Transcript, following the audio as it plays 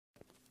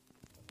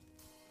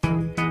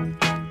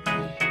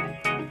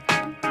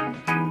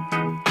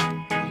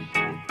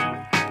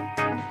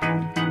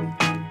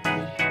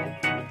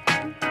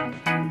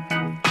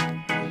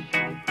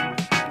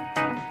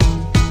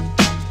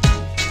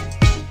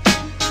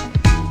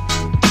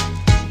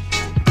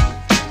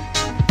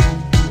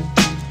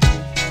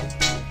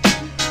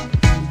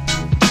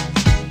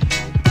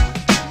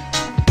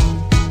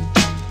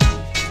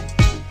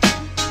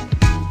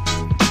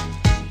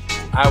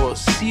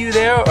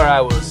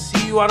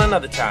you on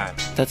another time.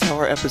 That's how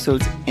our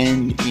episodes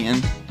end, Ian.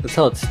 That's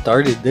how it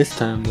started this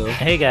time, though.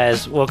 Hey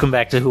guys, welcome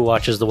back to Who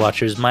Watches the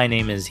Watchers. My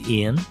name is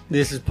Ian.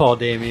 This is Paul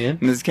Damien.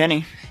 And this is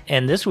Kenny.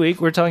 And this week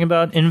we're talking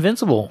about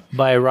Invincible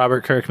by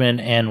Robert Kirkman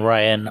and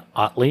Ryan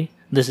Ottley.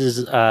 This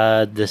is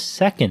the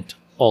second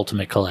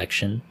Ultimate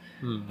Collection.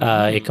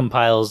 Mm-hmm. It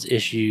compiles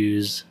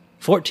issues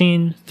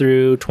 14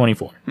 through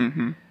 24.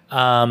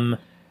 Mm-hmm.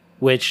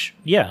 Which,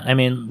 yeah, I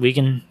mean, we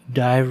can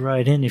dive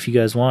right in if you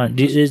guys want.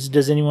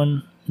 Does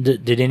anyone...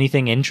 Did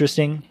anything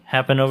interesting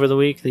happen over the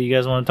week that you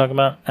guys want to talk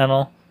about at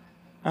all?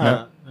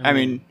 No? I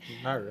mean,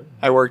 not really.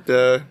 I worked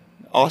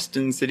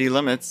Austin City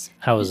Limits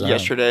How was that?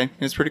 yesterday. It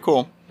was pretty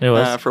cool. It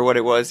was? For what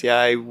it was. Yeah,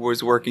 I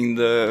was working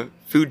the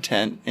food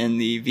tent in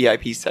the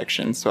VIP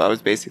section, so I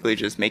was basically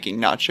just making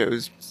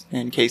nachos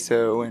and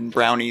queso and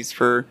brownies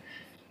for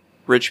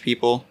rich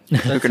people who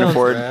can sounds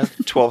afford rad.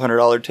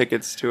 $1,200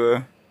 tickets to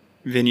a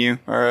venue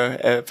or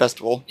a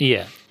festival.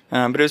 Yeah.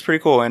 But it was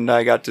pretty cool, and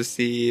I got to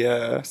see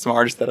some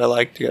artists that I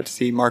liked. I got to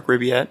see Mark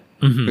Ribiette,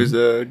 who's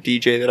a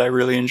DJ that I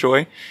really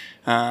enjoy.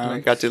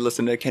 I got to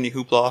listen to Kenny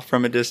Hoopla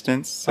from a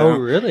distance. So, Oh,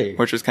 really?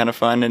 Which was kind of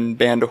fun, and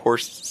Band of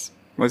Horses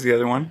was the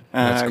other one.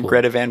 That's cool.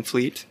 Greta Van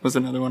Fleet was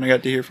another one I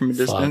got to hear from a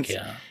distance. Fuck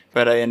yeah.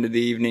 But I ended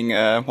the evening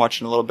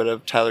watching a little bit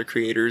of Tyler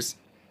Creator's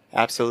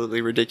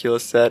absolutely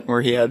ridiculous set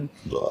where he had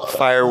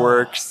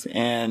fireworks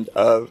and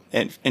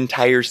an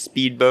entire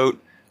speedboat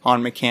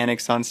on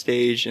mechanics on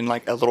stage and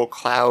like a little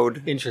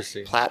cloud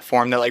Interesting.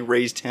 platform that like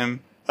raised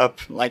him up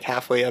like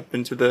halfway up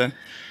into the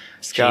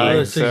sky.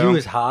 Oh, so he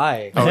was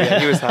high. Oh yeah,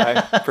 he was high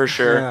for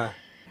sure. Yeah.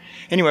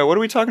 Anyway, what are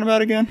we talking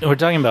about again? We're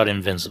talking about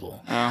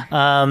Invincible.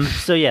 Oh.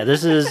 So yeah,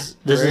 this is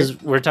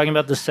we're talking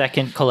about the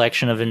second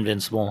collection of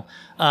Invincible.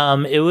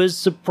 It was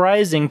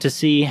surprising to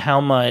see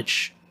how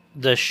much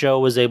the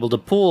show was able to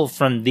pull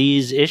from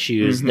these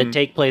issues that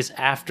take place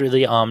after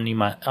the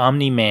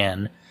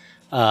Omni-Man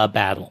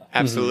battle.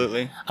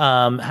 Absolutely.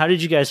 How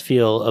did you guys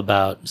feel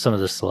about some of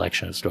the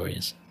selection of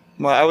stories?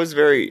 Well, I was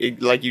very,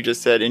 like you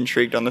just said,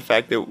 intrigued on the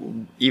fact that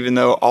even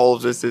though all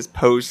of this is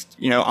post,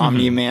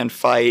 Omni-Man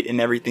fight and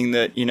everything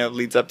that,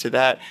 leads up to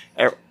that,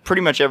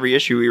 pretty much every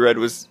issue we read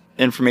was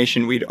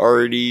information we'd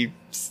already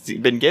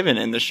been given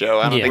in the show.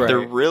 I don't think there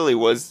really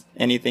was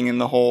anything in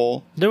the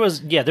whole... There was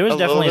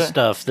definitely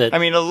stuff that... I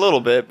mean, a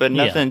little bit, but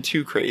nothing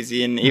too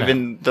crazy. And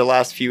even the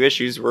last few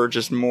issues were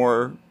just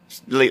more,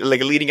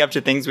 like leading up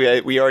to things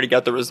we already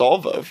got the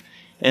resolve of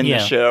in the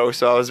show.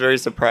 So I was very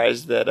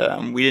surprised that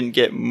we didn't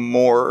get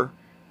more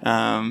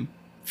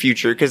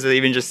future, because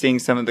even just seeing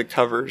some of the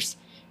covers,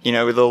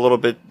 with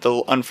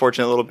the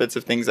unfortunate little bits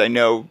of things I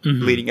know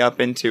leading up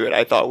into it,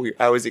 I thought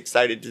I was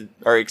excited to,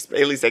 or at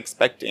least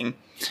expecting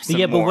some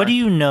but more. what do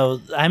you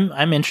know?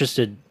 I'm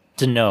interested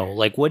to know.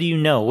 Like, what do you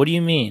know? What do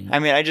you mean? I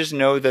mean, I just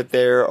know that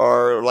there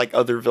are like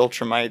other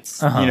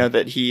Viltrumites,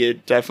 that he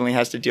definitely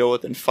has to deal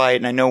with and fight.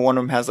 And I know one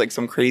of them has like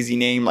some crazy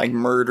name like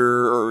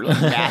Murder or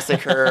like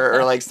Massacre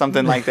or like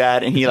something like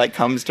that. And he like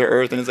comes to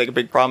Earth and is like a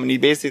big problem. And he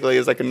basically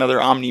is like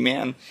another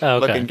Omni-Man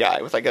looking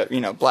guy with like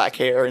a, black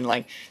hair and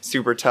like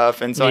super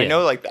tough. And so I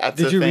know like that's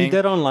Did you thing. read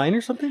that online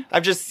or something?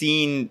 I've just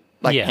seen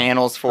like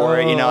panels for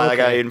it, like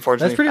I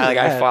unfortunately,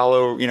 I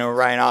follow,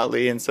 Ryan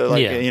Ottley. And so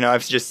like,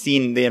 I've just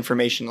seen the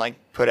information like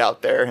put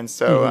out there. And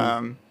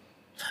so,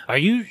 Are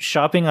you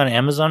shopping on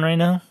Amazon right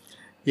now?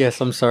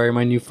 Yes, I'm sorry.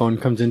 My new phone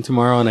comes in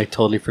tomorrow, and I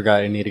totally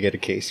forgot I need to get a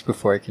case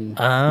before I can use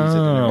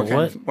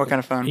it. What kind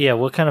of phone? Yeah,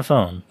 what kind of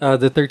phone?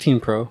 The 13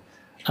 Pro.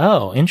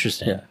 Oh,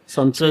 interesting. Yeah.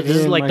 So this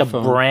is like the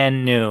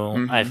brand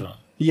new iPhone.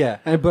 Yeah,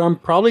 but I'm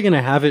probably going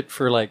to have it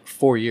for like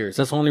 4 years.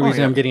 That's the only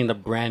reason I'm getting the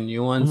brand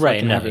new one. So I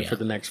can have it for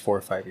the next 4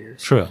 or 5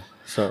 years. True.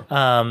 So,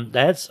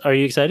 are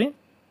you excited?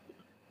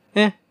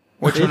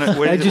 Which one?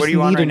 What are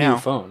you on right now? New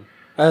phone.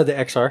 The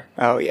XR.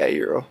 Oh yeah,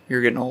 you're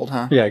getting old,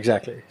 huh? Yeah,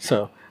 exactly.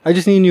 So I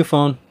just need a new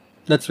phone.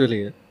 That's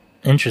really it.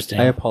 Interesting.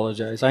 I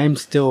apologize. I am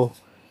still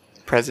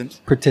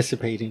present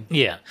participating.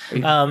 Yeah.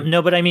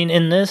 No, but I mean,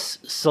 in this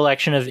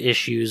selection of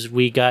issues,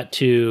 we got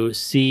to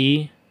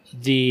see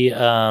the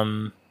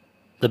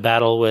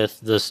battle with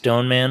the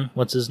Stone Man.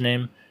 What's his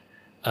name?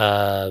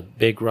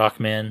 Big Rock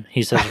Man.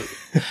 He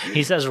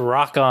says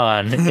rock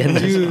on in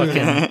this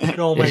fucking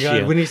oh my issue.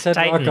 God, when he said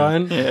Titan. rock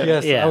on,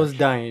 yes, I was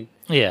dying.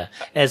 Yeah.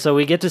 And so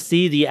we get to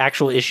see the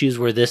actual issues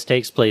where this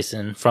takes place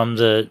in from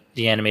the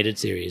animated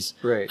series.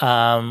 Right.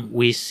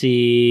 We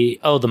see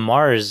the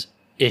Mars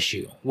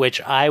issue, which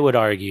I would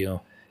argue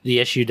the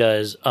issue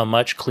does a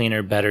much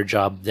cleaner, better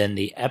job than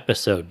the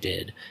episode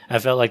did. I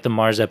felt like the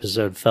Mars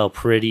episode fell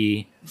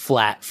pretty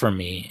flat for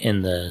me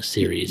in the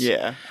series.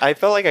 Yeah. I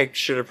felt like I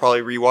should have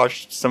probably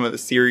rewatched some of the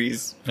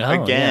series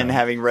again,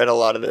 having read a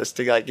lot of this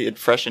to like get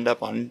freshened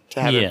up on,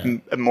 to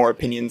have more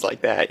opinions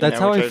like that. That's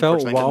how I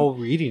felt while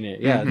reading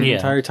it. Yeah. The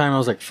entire time I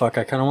was like, fuck,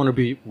 I kind of want to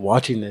be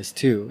watching this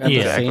too at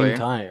the same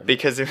time.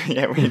 Because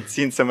we'd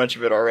seen so much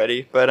of it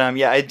already. But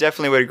I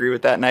definitely would agree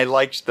with that. And I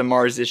liked the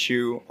Mars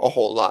issue a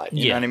whole lot.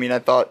 You know what I mean? I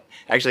thought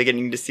actually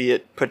getting to see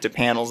it put to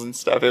panels and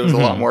stuff, it was a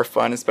lot more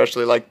fun,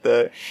 especially like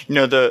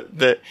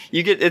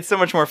it's so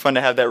much much more fun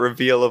to have that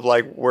reveal of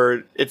like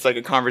where it's like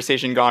a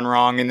conversation gone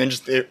wrong and then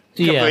just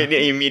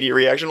completely immediate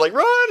reaction like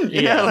run.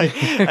 You know, like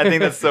I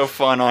think that's so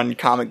fun on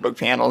comic book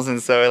panels,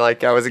 and so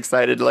like I was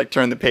excited to like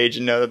turn the page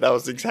and know that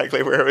was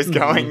exactly where it was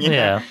going. You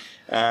know?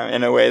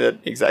 In a way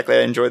that I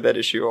enjoyed that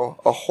issue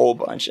a whole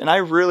bunch, and I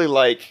really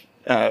like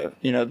the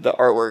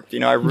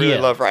artwork. I really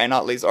love Ryan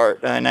Ottley's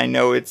art, and I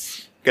know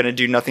it's gonna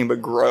do nothing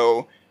but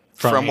grow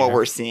from what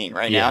we're seeing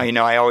right now.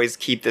 I always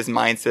keep this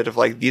mindset of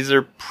like, these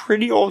are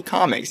pretty old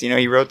comics.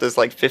 He wrote this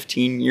like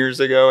 15 years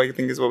ago, I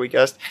think is what we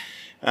guessed.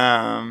 He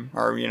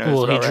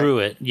drew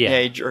it.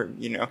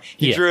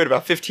 He drew it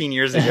about 15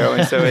 years ago.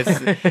 And so it's,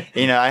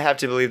 I have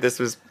to believe this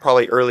was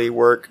probably early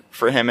work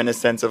for him in a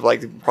sense of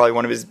like probably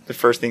one of the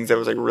first things that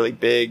was like really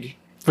big.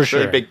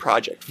 Really big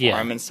project for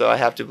him. And so I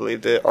have to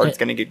believe the art's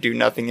going to do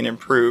nothing and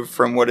improve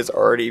from what is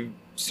already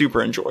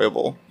super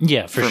enjoyable.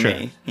 Yeah, for sure.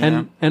 Me,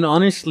 and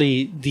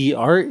honestly, the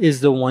art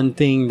is the one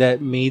thing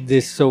that made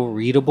this so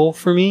readable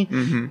for me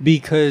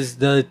because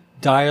the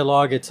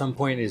dialogue at some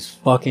point is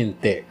fucking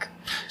thick.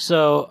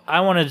 So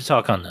I wanted to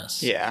talk on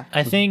this. Yeah.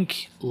 I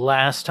think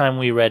last time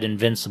we read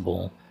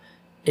Invincible,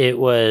 it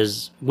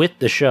was with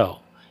the show.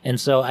 And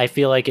so I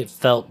feel like it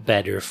felt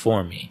better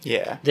for me.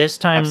 Yeah. This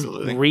time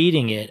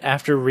reading it,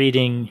 after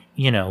reading,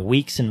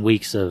 weeks and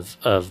weeks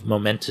of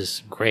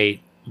momentous,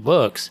 great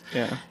books,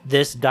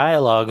 this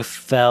dialogue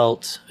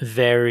felt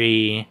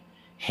very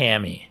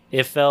hammy.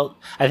 It felt,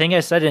 I think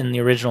I said it in the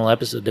original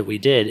episode that we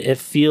did, it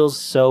feels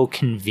so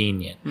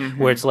convenient,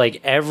 where it's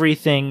like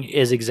everything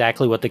is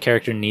exactly what the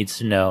character needs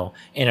to know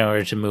in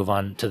order to move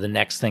on to the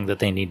next thing that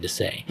they need to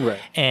say. Right.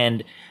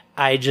 And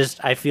I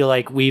feel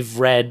like we've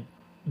read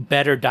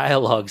better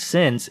dialogue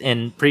since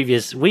in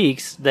previous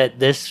weeks that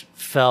this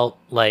felt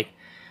like,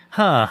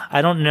 I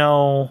don't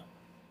know.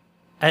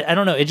 I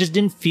don't know. It just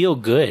didn't feel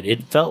good.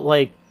 It felt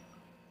like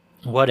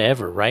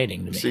whatever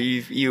writing to me. So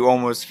you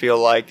almost feel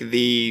like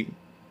the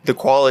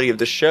quality of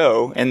the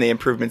show and the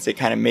improvements it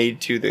kind of made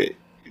to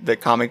the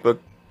comic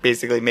book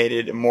basically made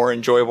it more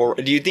enjoyable.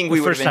 Do you think we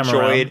would have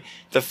enjoyed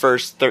the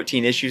first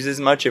 13 issues as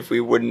much if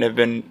we wouldn't have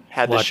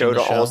had the show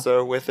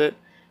also with it?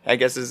 I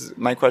guess is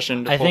my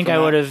question. I think I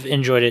would have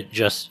enjoyed it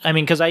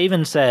because I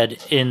even said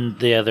in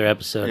the other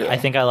episode, I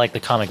think I like the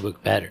comic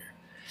book better.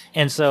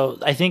 And so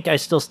I think I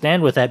still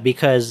stand with that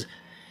because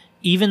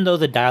even though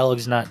the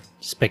dialogue's not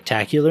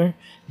spectacular,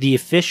 the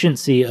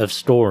efficiency of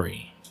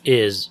story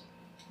is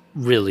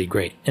really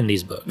great in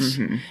these books.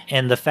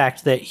 And the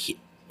fact that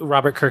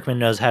Robert Kirkman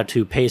knows how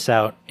to pace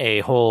out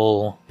a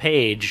whole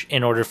page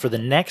in order for the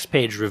next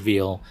page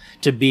reveal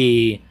to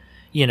be,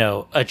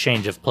 a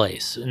change of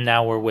place. And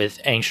now we're with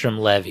Angstrom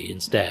Levy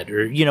instead,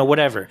 or,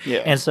 whatever.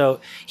 Yeah. And so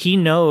he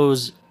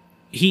knows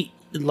he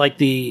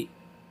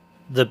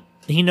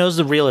knows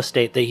the real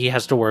estate that he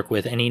has to work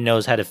with, and he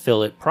knows how to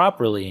fill it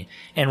properly.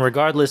 And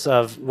regardless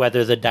of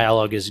whether the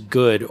dialogue is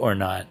good or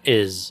not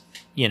is,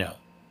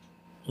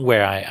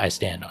 where I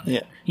stand on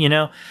it.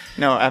 Yeah.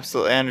 No,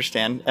 absolutely. I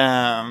understand.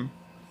 Dang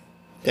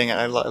it.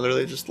 I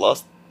literally just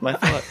lost my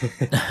thought.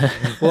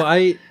 Well,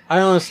 I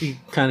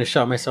honestly kind of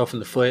shot myself in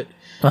the foot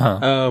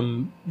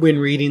when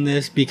reading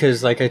this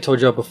because, like I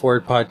told you before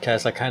the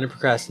podcast, I kind of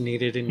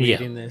procrastinated in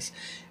reading this.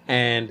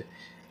 And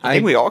I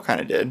think we all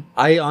kind of did.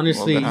 I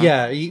honestly,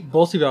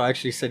 both of y'all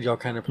actually said y'all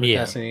kind of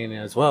procrastinating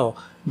as well.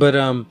 But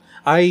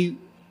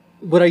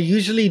what I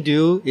usually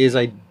do is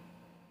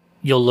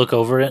you'll look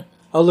over it.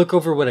 I'll look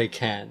over what I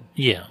can.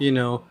 Yeah.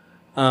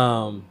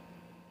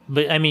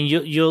 But I mean,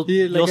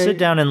 you'll sit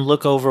down and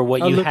look over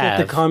what you have. I'll look at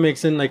the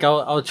comics and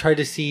I'll try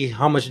to see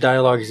how much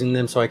dialogue is in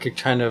them so I could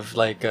kind of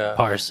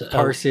parse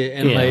it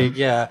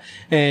and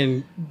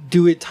and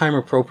do it time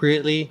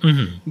appropriately.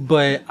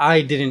 But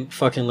I didn't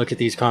fucking look at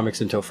these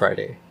comics until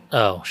Friday.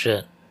 Oh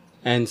shit!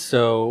 And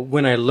so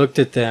when I looked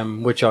at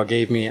them, which y'all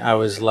gave me, I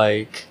was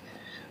like,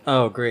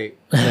 oh great,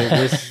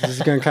 this is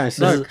gonna kind of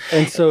suck.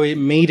 And so it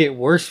made it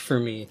worse for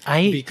me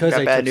because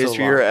I bad news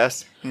for your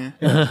ass. Yeah.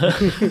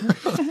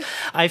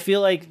 I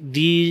feel like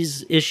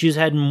these issues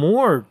had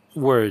more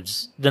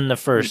words than the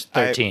first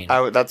 13.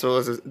 That's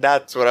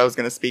what I was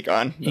going to speak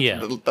on.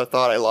 The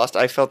thought I lost.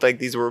 I felt like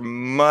these were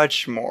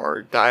much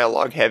more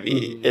dialogue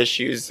heavy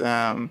issues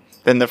than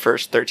the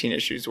first 13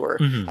 issues were.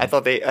 I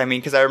thought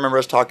because I remember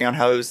us talking on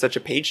how it was such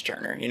a page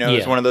turner. It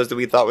was one of those that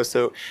we thought was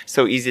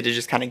so easy to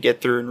just kind of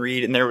get through and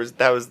read, and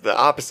that was the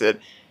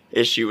opposite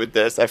issue with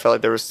this. I felt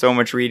like there was so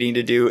much reading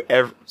to do.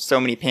 So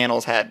many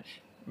panels had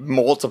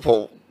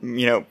multiple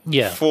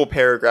full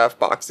paragraph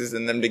boxes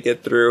in them to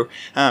get through.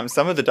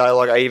 Some of the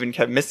dialogue I even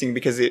kept missing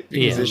because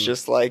it's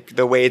just like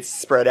the way it's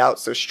spread out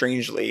so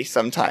strangely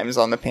sometimes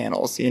on the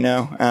panels. They're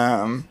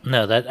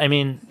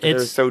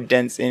so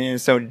dense and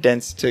it's so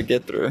dense to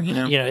get through.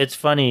 It's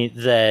funny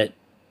that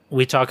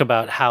we talk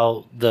about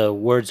how the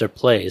words are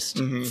placed.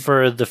 Mm-hmm.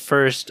 For the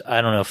first,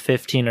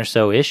 15 or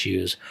so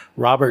issues,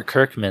 Robert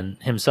Kirkman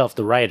himself,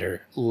 the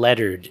writer,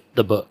 lettered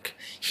the book.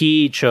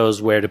 He chose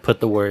where to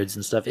put the words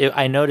and stuff.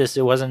 I noticed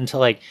it wasn't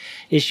until like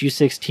issue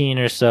 16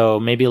 or so,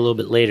 maybe a little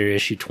bit later,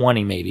 issue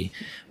 20 maybe,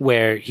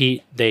 where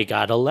they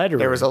got a letter.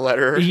 There was a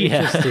letter.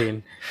 Yeah.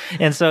 Interesting.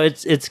 And so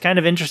it's kind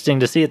of interesting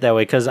to see it that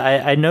way, because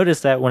I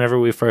noticed that whenever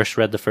we first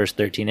read the first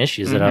 13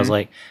 issues, mm-hmm. that I was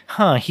like,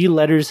 he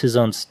letters his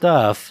own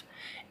stuff.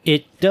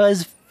 It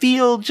does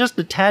feel just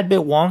a tad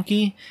bit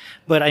wonky,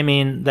 but I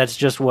mean, that's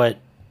just what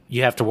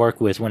you have to work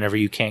with whenever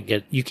you can't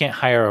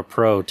hire a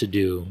pro to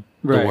do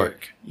the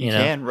work. You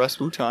can, Russ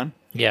Wooton.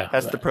 Yeah.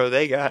 That's the pro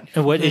they got.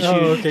 And what issue?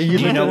 Oh, okay. Do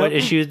you know what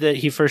issue that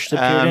he first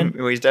appeared in?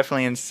 Well, he's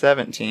definitely in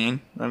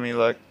 17. Let me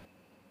look.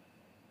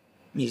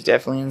 He's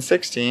definitely in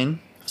 16.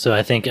 So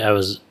I think I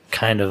was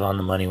kind of on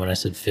the money when I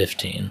said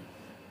 15.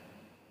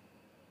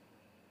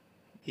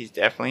 He's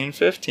definitely in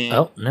 15.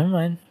 Oh, never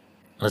mind.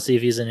 Let's see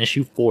if he's in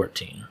issue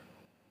 14.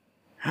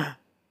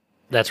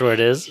 That's where it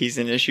is? He's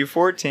in issue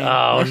 14.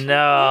 Oh,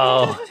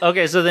 no.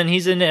 Okay, so then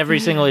he's in every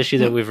single issue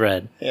that we've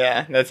read.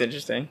 Yeah, that's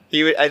interesting.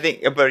 I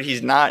think, but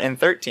he's not in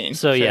 13.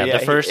 So yeah,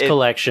 the first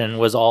collection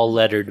was all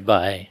lettered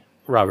by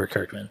Robert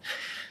Kirkman.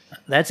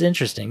 That's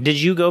interesting. Did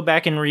you go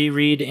back and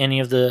reread any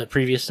of the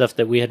previous stuff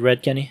that we had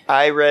read, Kenny?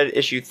 I read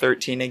issue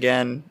 13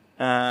 again.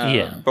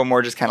 But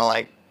more just kind of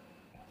like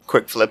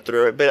quick flip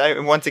through it. But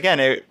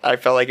I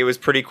felt like it was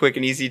pretty quick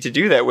and easy to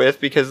do that with,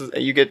 because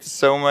you get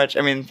so much.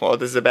 I mean, well,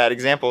 this is a bad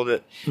example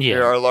that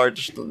there are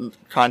large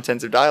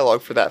contents of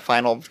dialogue for that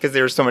final, because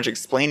there was so much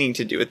explaining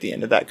to do at the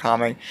end of that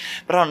comic.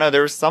 But I don't know,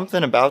 there was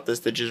something about this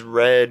that just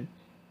read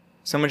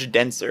so much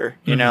denser,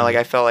 you know, like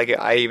I felt like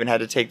I even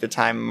had to take the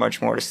time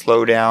much more to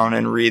slow down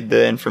and read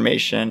the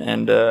information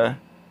and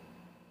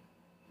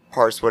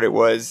parse what it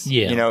was,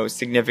 you know,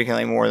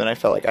 significantly more than I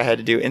felt like I had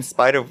to do, in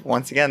spite of,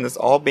 once again, this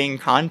all being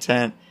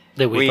content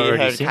that we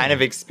had kind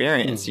of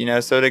experienced, you know.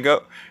 So to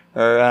go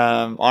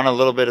on a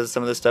little bit of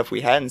some of the stuff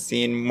we hadn't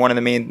seen, one of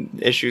the main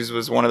issues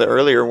was one of the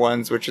earlier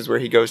ones, which is where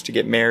he goes to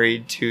get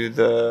married to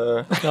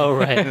the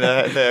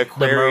the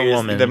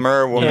Aquarius, the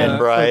Mer woman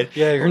bride.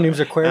 Yeah, her name's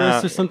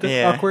Aquarius or something.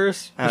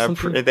 Aquarius. Or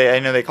something? I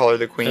know they call her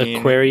the Queen.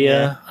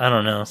 Aquaria. I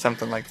don't know,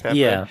 something like that.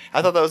 Yeah, but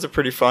I thought that was a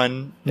pretty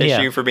fun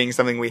issue for being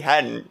something we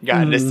hadn't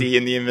gotten to see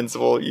in the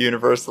Invincible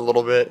universe a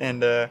little bit,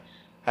 and I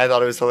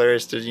thought it was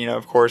hilarious to, you know,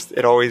 of course,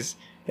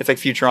 it's like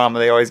Futurama.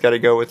 They always got to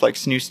go with like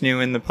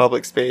snoo in the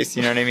public space.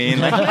 You know what I mean?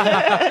 Like,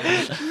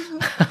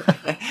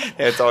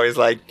 it's always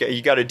like,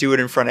 you got to do it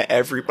in front of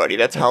everybody.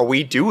 That's how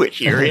we do it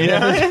here. You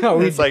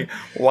know? It's like,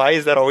 why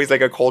is that always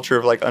like a culture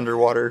of like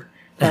underwater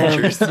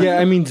creatures? Yeah,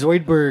 I mean,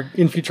 Zoidberg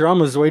in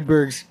Futurama,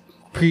 Zoidberg's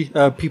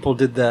people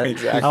did that.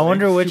 Exactly. I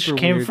wonder which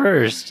came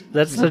first.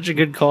 That's such a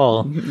good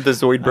call. The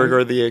Zoidberg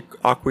or the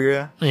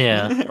Aquaria?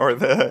 Yeah. Or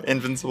the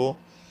Invincible?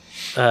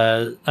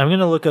 I'm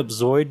gonna look up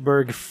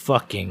Zoidberg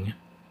fucking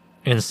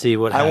and see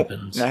what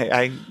happens.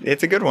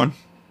 It's a good one.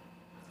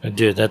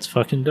 Dude, that's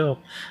fucking dope.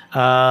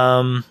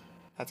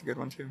 That's a good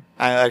one too.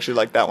 I actually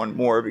like that one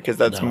more, because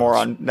that's more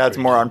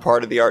on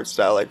part of the art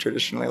style I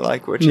traditionally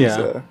like, which is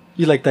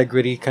you like that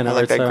gritty kind of.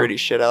 I like that gritty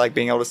shit. I like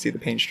being able to see the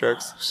paint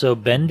strokes. So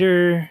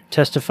Bender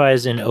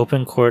testifies in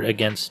open court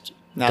against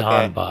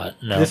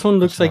Dawnbot. No, this one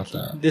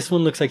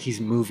looks like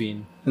he's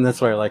moving, and that's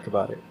what I like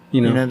about it.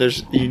 You know,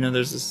 there's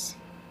this.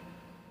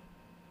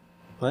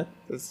 What?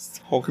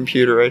 This whole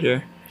computer right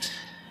here.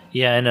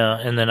 Yeah, I know.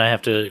 And then I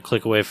have to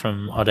click away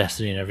from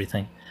Audacity and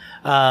everything.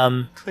 It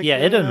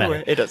doesn't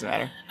matter. It doesn't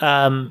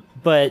matter.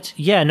 But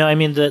yeah, no, I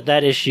mean,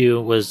 that issue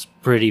was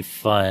pretty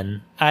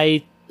fun.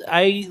 I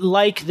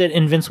like that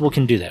Invincible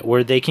can do that,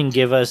 where they can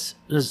give us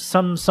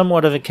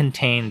somewhat of a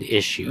contained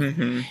issue.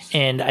 Mm-hmm.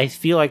 And I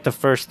feel like the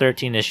first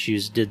 13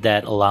 issues did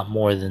that a lot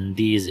more than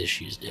these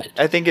issues did.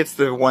 I think it's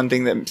the one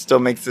thing that still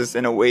makes this,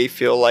 in a way,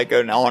 feel like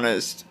an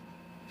honest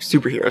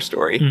superhero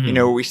story. Mm-hmm. You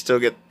know, we still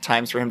get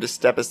times for him to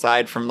step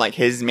aside from like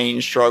his main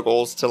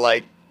struggles to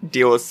like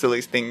deal with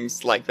silly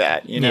things like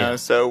that, you know.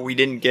 So we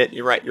didn't get,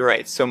 you're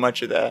right, so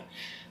much of that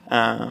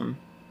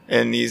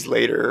in these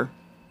later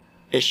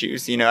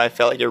issues. You know, I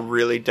felt like it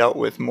really dealt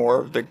with more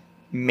of the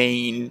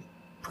main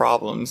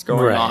problems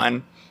going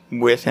on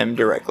with him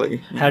directly.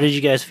 How did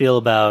you guys feel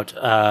about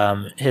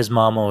his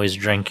mom always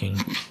drinking?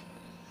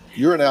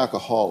 You're an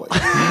alcoholic.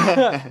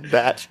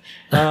 That.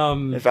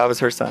 If I was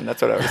her son,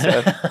 that's what I would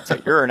have said. It's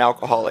like, you're an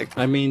alcoholic.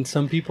 I mean,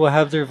 some people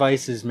have their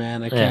vices,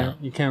 man.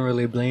 You can't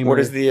really blame What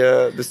her. is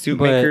the suit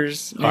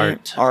maker's name?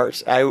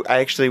 Art. I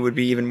actually would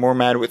be even more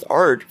mad with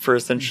Art for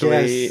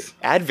essentially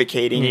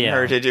advocating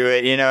her to do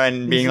it, you know,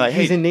 and being like,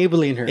 hey. He's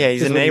enabling her. Yeah,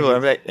 he's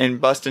enabling her. And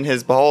busting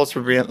his balls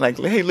for being like,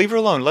 hey, leave her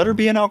alone. Let her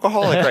be an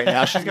alcoholic right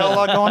now. She's got a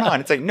lot going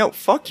on. It's like, no,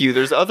 fuck you.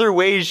 There's other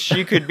ways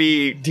she could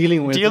be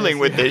dealing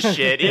with this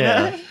shit, you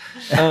know?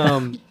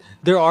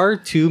 There are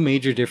two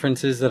major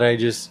differences that I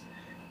just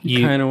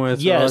kind of want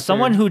to throw out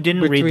someone who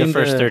didn't read the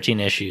first 13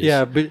 issues.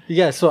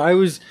 So I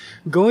was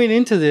going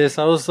into this,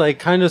 I was like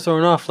kind of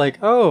thrown off,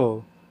 like,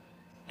 oh,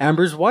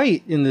 Amber's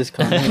white in this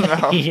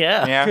comic.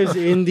 Yeah. Because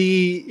in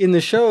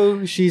the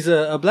show, she's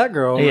a black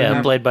girl.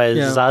 Yeah, played by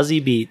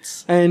Zazie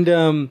Beetz.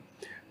 And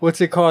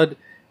what's it called?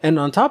 And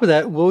on top of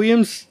that,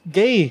 William's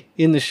gay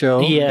in the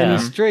show. Yeah. And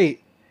he's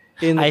straight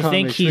in the I comics.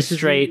 think he's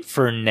straight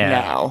for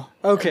now.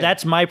 Okay.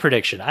 That's my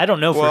prediction. I don't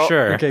know for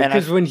sure. Okay,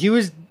 because when he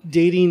was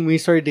dating, we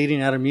started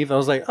dating Adam Eve, I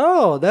was like,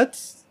 oh,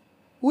 that's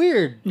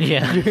weird.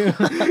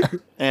 Yeah.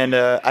 And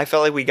I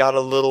felt like we got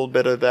a little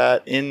bit of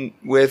that in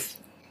with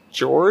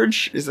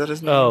George. Is that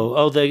his name?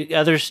 Oh, the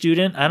other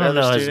student? I don't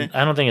know.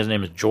 I don't think his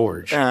name is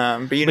George.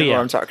 But you know who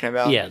I'm talking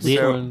about. Yeah.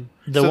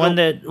 The one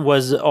that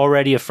was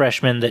already a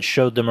freshman that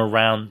showed them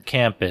around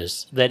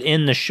campus that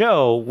in the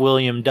show,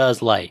 William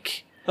does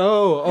like.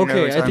 Oh,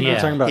 okay. I think you're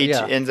talking about, He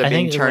ends up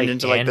being turned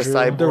into like the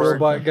cyborg. The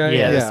robot guy.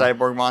 Yeah, the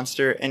cyborg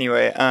monster.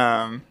 Anyway,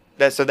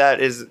 that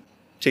is,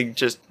 to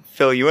just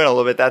fill you in a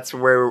little bit, that's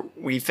where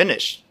we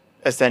finished,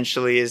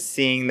 essentially, is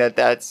seeing that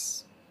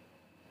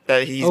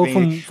he's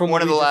being from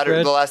one of the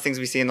last things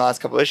we see in the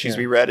last couple of issues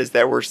we read is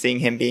that we're seeing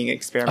him being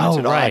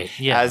experimented on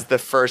as the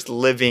first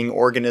living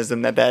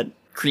organism that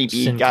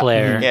creepy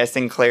Sinclair.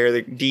 Sinclair,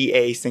 the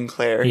D.A.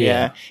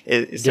 Sinclair.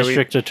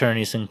 District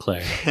Attorney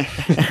Sinclair.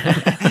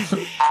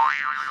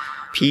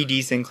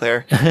 P.D.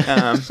 Sinclair.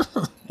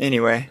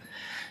 Anyway.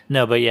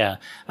 No, but yeah.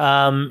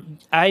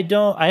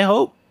 I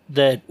hope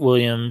that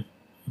William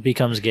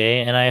becomes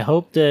gay, and I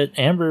hope that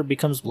Amber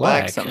becomes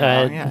black.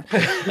 Somehow, yeah.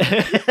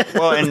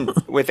 Well, and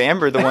with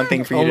Amber, the one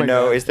thing for you to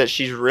know is that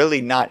she's really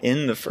not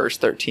in the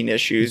first 13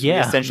 issues.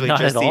 Yeah, we essentially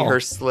just see her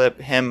slip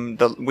him.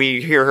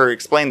 We hear her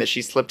explain that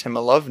she slipped him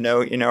a love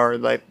note, or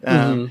like,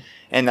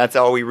 and that's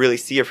all we really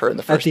see of her in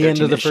the first 13 issues. At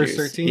the end of the first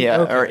 13?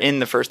 Yeah, or in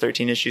the first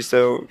 13 issues.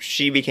 So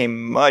she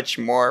became much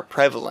more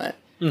prevalent.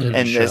 In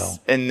this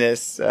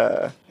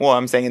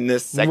I'm saying in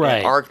this second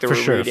arc that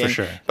we're reading,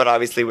 but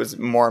obviously was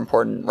more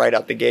important right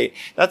out the gate.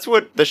 That's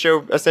what the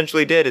show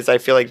essentially did. Is I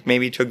feel like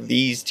maybe took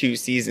these 2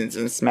 seasons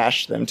and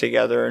smashed them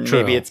together, and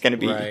maybe it's going to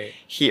be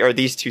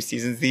these 2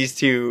 seasons, these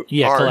 2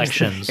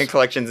 collections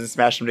and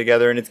smash them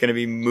together, and it's going to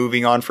be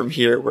moving on from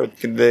here, where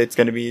it's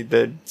going to be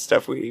the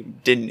stuff we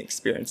didn't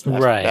experience.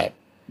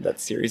 That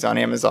series on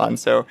Amazon.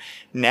 So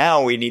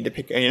now we need to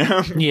pick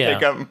up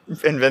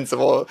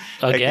Invincible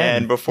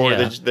again before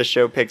the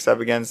show picks up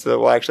again, so that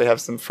we'll actually have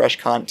some fresh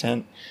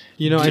content.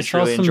 I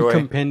saw some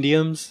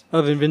compendiums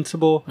of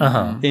Invincible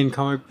in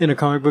a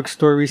comic book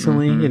store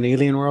recently in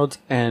Alien Worlds,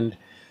 and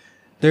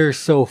they're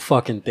so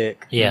fucking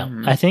thick. Yeah.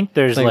 I think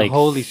there's like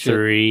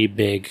 3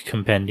 big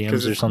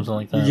compendiums or something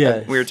like that.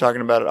 Yeah. We were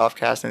talking about it off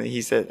cast, and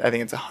he said I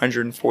think it's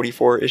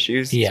 144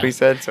 issues. Yeah. We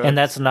said. So. And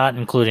that's not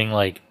including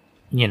like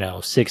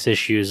 6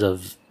 issues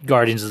of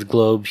Guardians of the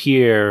Globe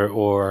here,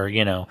 or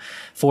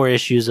 4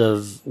 issues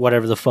of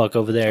whatever the fuck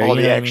over there. All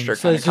the extra.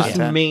 So it's just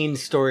the main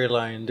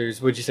storyline.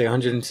 There's, what'd you say,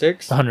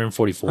 106?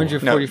 144.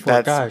 144.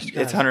 No, gosh,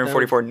 it's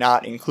 144,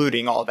 not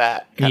including all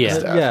that kind of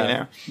stuff.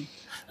 Yeah.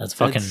 That's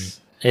fucking.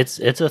 It's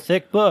a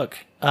thick book.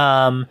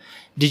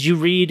 Did you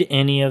read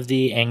any of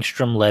the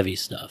Angstrom Levy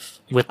stuff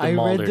with the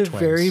Mauler twins? I read the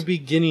very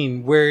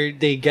beginning where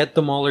they get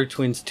the Mauler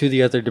twins to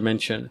the other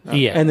dimension.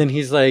 Yeah. And then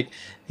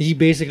he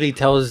basically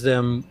tells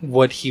them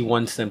what he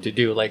wants them to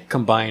do, like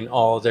combine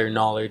all their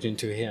knowledge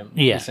into him,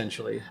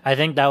 essentially. I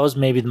think that was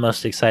maybe the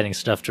most exciting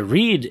stuff to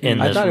read in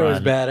this run. I thought it was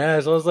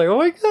badass. I was like, oh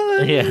my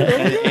God. Yeah.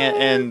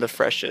 and the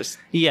freshest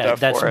stuff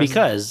that's for us.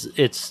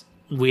 because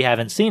we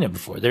haven't seen it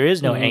before. There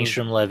is no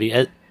Angstrom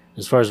Levy.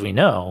 As far as we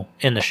know,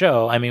 in the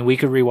show. I mean, we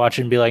could rewatch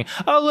it and be like,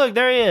 oh, look,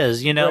 there he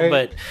is,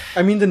 but...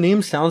 I mean, the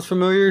name sounds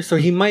familiar, so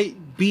he might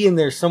be in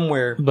there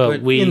somewhere,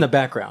 but in the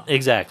background.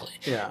 Exactly.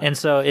 Yeah. And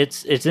so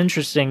it's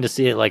interesting to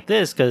see it like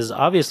this, because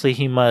obviously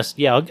he must...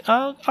 Yeah,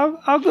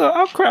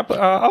 I'll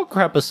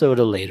crap a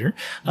soda later.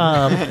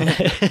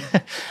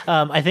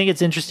 I think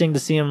it's interesting to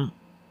see him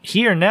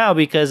here now,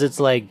 because it's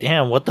like,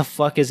 damn, what the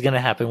fuck is going to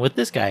happen with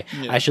this guy?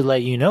 Yeah. I should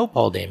let you know,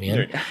 Paul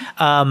Damian.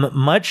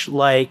 Much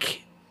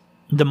like...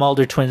 the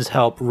Mulder twins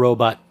help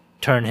Robot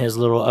turn his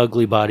little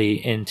ugly body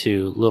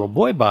into little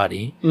boy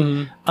body.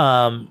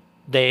 Mm-hmm.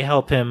 They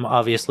help him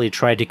obviously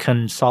try to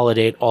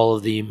consolidate all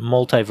of the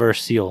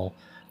multiversial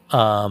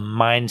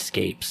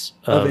mindscapes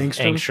of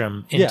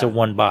Angstrom into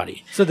one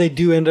body. So they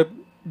do end up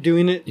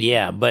doing it?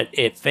 Yeah, but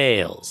it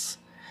fails.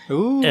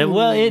 Ooh.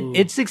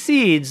 It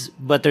succeeds,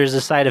 but there's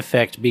a side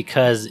effect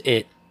because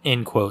it,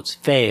 in quotes,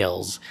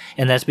 fails.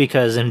 And that's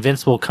because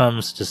Invincible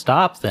comes to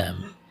stop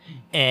them.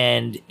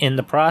 And in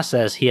the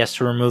process, he has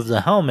to remove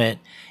the helmet,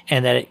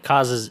 and that it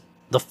causes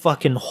the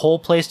fucking whole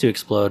place to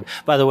explode.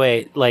 By the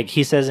way, like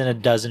he says in a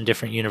dozen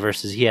different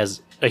universes, he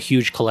has a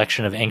huge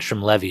collection of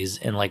Angstrom levies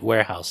in like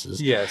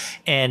warehouses. Yes.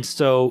 And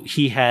so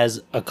he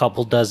has a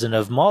couple dozen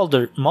of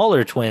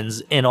Mauler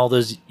twins in all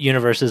those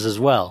universes as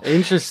well.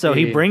 Interesting. So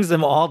he brings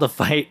them all to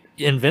fight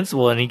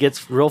Invincible, and he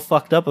gets real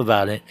fucked up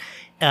about it.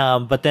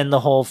 But then the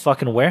whole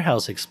fucking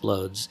warehouse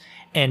explodes.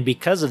 And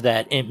because of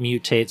that, it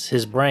mutates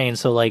his brain.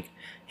 So like,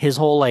 his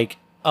whole like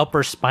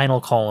upper spinal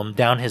column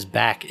down his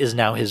back is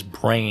now his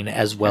brain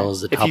as well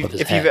as the top of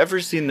his head. If you've ever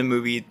seen the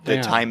movie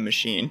The Time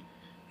Machine,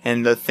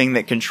 And the thing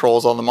that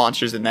controls all the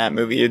monsters in that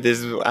movie, I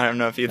don't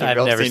know if you've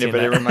ever seen it,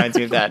 but it reminds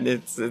me of that.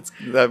 It's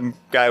the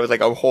guy with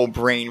like a whole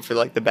brain for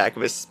like the back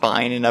of his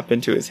spine and up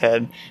into his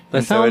head.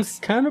 That sounds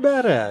kind of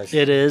badass.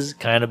 It is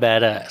kind of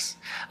badass.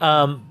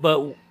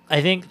 But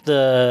I think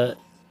the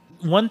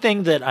one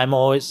thing that I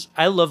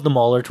love the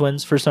Mauler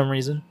twins for some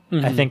reason.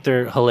 Mm-hmm. I think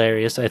they're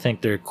hilarious. I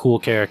think they're cool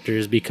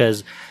characters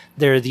because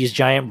they're these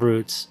giant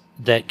brutes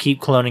that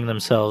keep cloning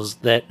themselves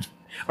that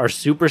are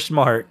super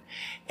smart.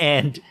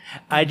 And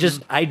I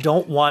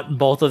don't want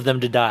both of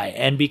them to die.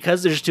 And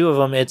because there's two of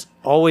them, it's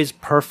always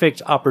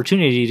perfect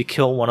opportunity to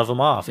kill one of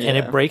them off. Yeah. And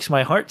it breaks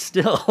my heart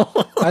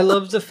still. I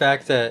love the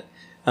fact that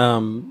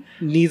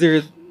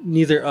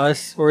neither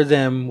us or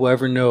them will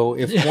ever know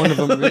if one of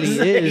them really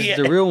is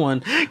the real one.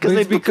 Because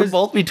they could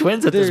both be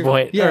twins at this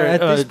point. Yeah, at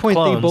this point,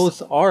 clones. They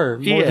both are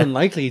more than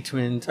likely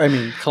twins. I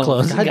mean,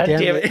 clones. God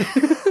damn it.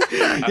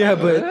 Yeah,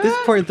 but at this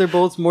point, they're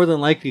both more than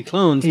likely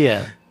clones.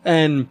 Yeah.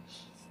 And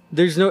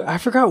I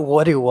forgot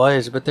what it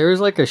was, but there was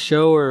like a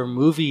show or a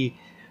movie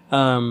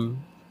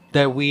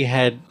that we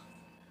had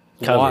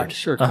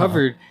watched or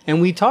covered, and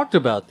we talked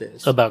about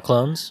this. About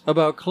clones?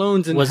 About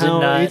clones and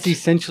how it's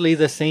essentially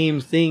the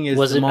same thing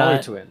as the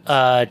Mauler twins.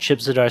 Chip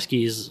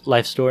Zdarsky's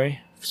life story?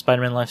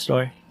 Spider-Man life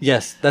story?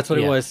 Yes, that's what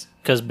it was.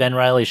 Because Ben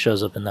Reilly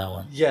shows up in that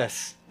one.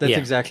 Yes, that's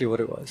exactly what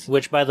it was.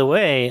 Which, by the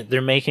way,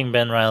 they're making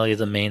Ben Reilly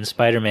the main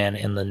Spider-Man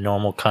in the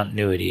normal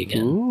continuity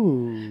again.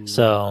 Ooh.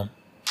 So...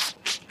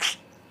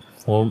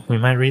 well, we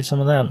might read some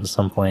of that at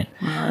some point.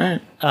 All right.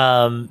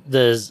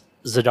 The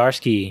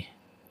Zdarsky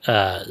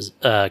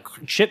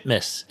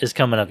Chipmas is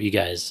coming up, you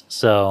guys.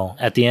 So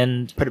at the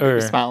end... put a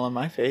big smile on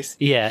my face.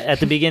 Yeah,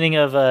 at the beginning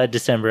of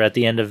December, at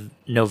the end of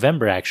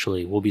November,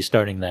 actually, we'll be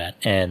starting that.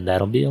 And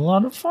that'll be a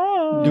lot of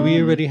fun. Do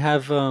we already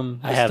have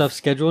stuff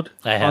scheded?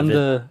 I have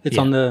It's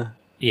on the...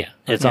 Yeah,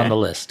 it's on the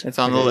list. It's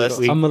on the list.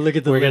 I'm going to look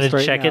at the list We're going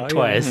to check it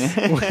twice.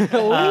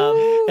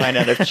 Find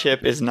out if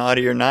Chip is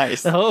naughty or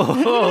nice.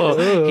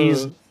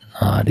 He's...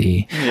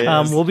 naughty.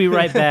 Yes. We'll be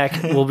right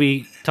back. We'll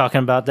be talking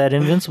about that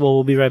Invincible.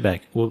 We'll be right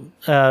back.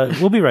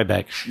 We'll be right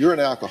back. You're an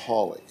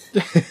alcoholic.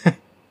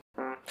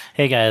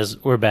 Hey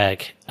guys, we're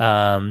back.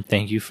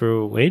 Thank you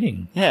for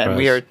waiting. Yeah, and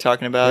we are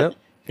talking about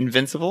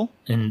Invincible.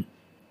 And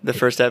the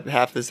first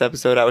half of this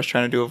episode, I was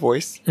trying to do a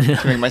voice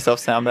to make myself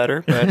sound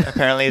better, but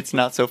apparently it's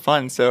not so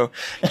fun. So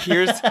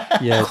here's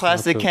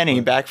classic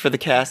Kenny back for the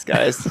cast,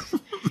 guys.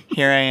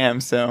 Here I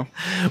am. So,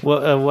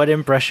 what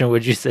impression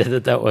would you say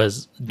that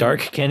was? Dark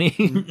Kenny,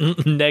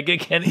 Nega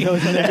Kenny,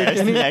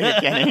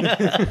 Nega Kenny,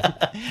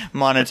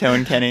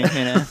 monotone Kenny.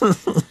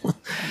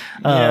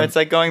 It's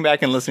like going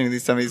back and listening to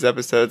some of these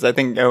episodes. I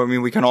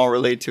mean, we can all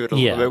relate to it a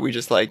little bit. We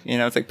just like,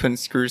 it's like putting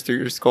screws through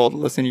your skull to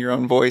listen to your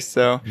own voice.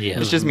 So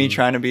it's just me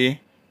trying to be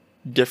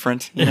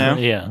different,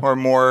 or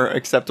more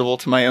acceptable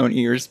to my own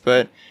ears.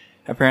 But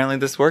apparently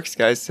this works,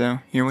 guys. So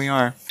here we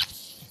are,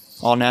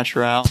 all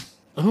natural.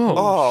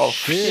 Oh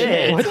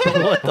shit! What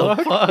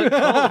the fuck?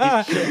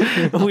 Holy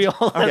shit. We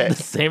all had the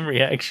same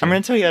reaction. I'm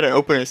gonna tell you how to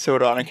open a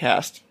soda on a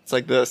cast. It's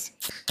like this.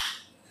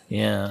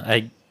 Yeah,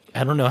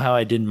 I don't know how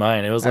I did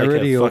mine. It was like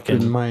a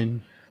fucking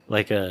mine,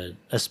 like a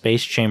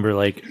space chamber,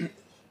 like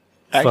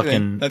actually,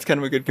 fucking. That's kind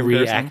of a good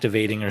comparison.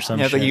 Reactivating or something.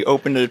 Yeah, it's like you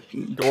opened a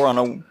door on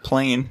a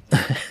plane.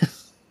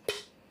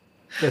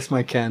 That's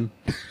my Ken.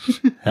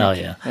 Hell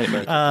yeah.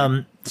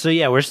 So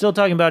yeah, we're still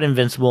talking about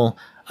Invincible.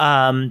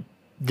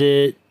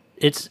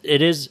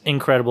 It is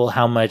incredible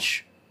how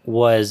much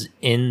was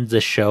in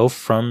the show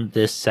from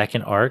this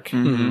second arc,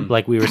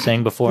 like we were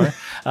saying before.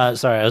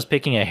 Sorry, I was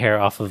picking a hair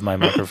off of my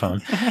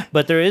microphone.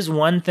 But there is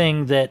one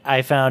thing that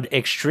I found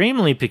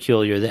extremely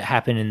peculiar that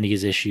happened in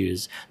these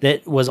issues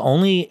that was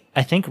only,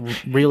 I think,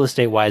 real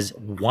estate-wise,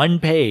 one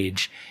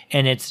page,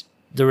 and it's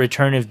the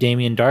return of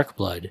Damien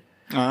Darkblood.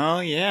 Oh,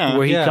 yeah.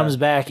 Where he comes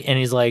back and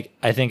he's like,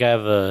 I think I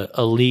have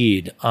a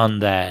lead on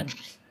that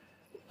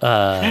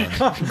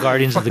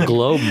Guardians of the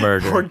Globe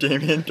murder. Poor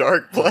Damien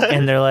Darkblood.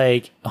 And they're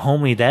like,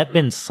 homie, that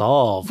been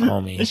solved,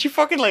 homie. And she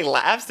fucking like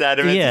laughs at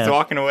him as he's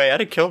walking away. I'd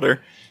have killed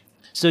her.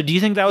 So do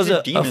you think that was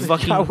a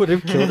fucking... I would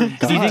have killed him.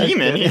 He's a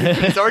demon.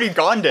 He's already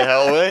gone to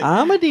hell. What?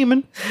 I'm a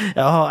demon.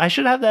 Oh, I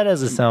should have that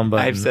as a sound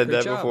button. I've said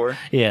that before.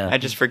 Yeah. I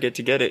just forget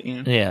to get it.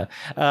 Yeah.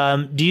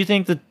 Do you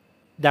think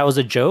that was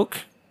a joke?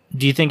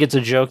 Do you think it's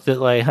a joke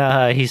that like,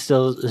 haha, he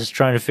still is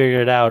trying to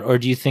figure it out? Or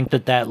do you think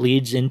that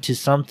leads into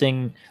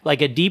something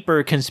like a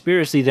deeper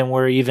conspiracy than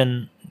we're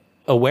even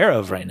aware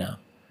of right now?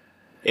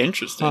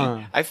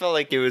 Interesting. I felt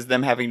like it was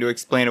them having to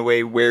explain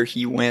away where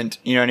he went.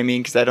 You know what I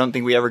mean? Because I don't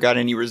think we ever got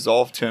any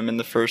resolve to him in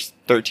the first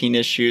 13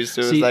 issues.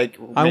 So it was like...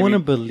 I want to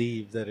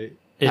believe that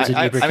it's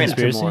a deeper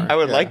conspiracy. I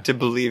would like to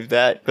believe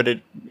that, but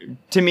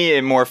to me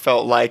it more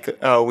felt like,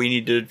 oh, we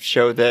need to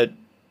show that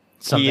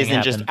something he isn't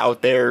happened. Just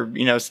out there,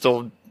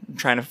 still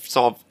trying to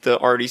solve the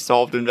already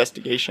solved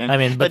investigation. I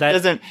mean, but that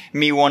doesn't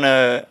me want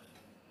to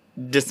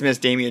dismiss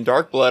Damien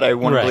Darkblood. I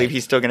want to believe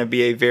he's still going to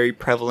be a very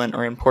prevalent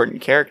or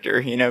important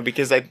character,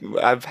 because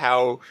of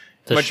how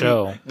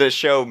the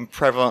show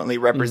prevalently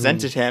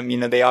represented him, you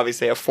know, they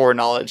obviously have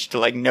foreknowledge to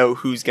like know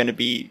who's going to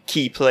be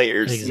key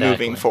players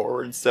moving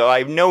forward. So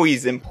I know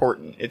he's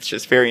important. It's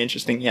just very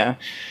interesting, I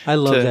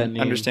love that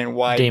name. Understand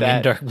why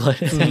Damien Darkblood.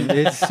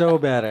 It's so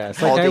badass.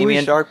 Paul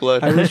Damien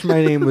Darkblood. I wish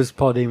my name was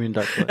Paul Damien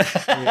Darkblood.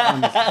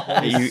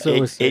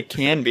 It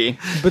can be.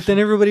 But then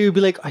everybody would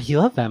be like, "Are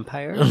you a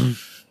vampire?"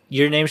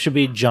 Your name should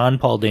be John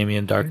Paul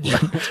Damien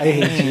Darkblood. I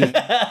hate you.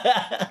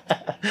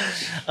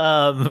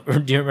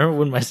 Do you remember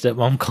when my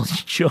stepmom called you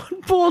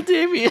John Paul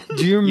Damien?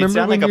 Do you remember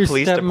sound when like a your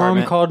police stepmom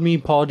department. called me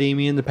Paul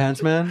Damien the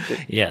Pants Man?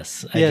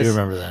 Yes, I Yes. do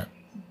remember that.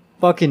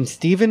 Fucking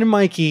Steven and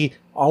Mikey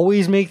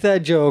always make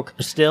that joke.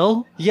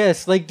 Still?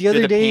 Yes, like the You're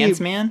other the day. Pants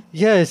Man?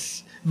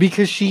 Yes,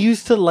 because she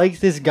used to like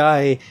this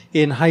guy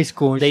in high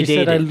school, and They she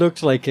said I dated.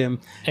 looked like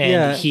him.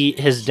 And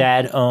his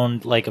dad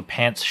owned like a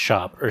pants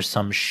shop or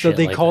some shit. So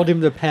they like called that. him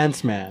the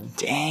Pants Man.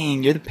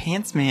 Dang, you're the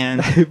Pants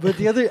Man. But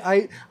the other,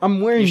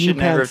 I'm wearing You new should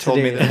never pants have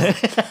told me today.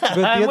 this. But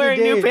the I'm other wearing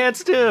day, new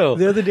pants too.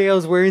 The other day I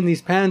was wearing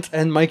these pants,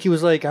 and Mikey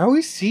was like, "I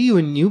always see you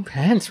in new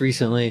pants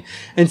recently,"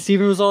 and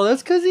Steven was all,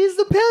 "That's because he's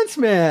the Pants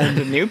The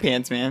Man." new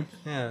Pants Man.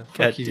 Yeah, fuck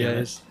God you damn it.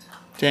 guys.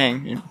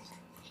 Dang.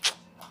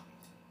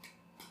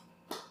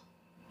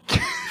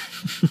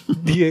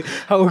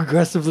 How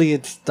aggressively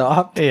it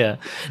stopped. Yeah.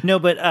 No,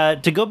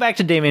 but to go back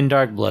to Damien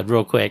Darkblood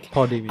real quick.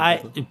 Paul Damien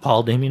Darkblood.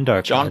 Paul Damien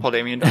Darkblood. John Paul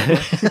Damien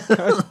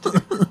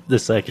Darkblood. The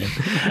second.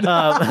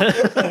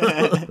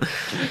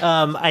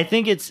 I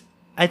think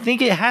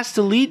it has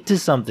to lead to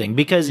something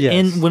because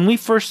Yes. when we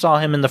first saw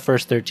him in the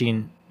first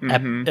 13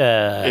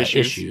 Issues.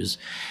 issues,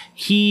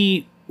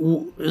 he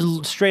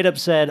straight up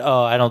said,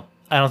 "Oh, I don't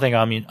think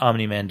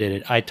Omni-Man did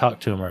it. I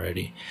talked to him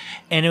already."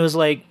 And it was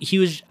like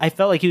I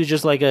felt like he was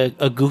just like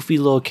a goofy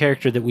little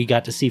character that we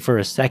got to see for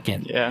a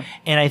second. Yeah.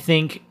 And I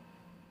think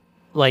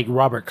like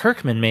Robert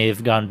Kirkman may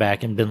have gone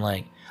back and been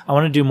like, I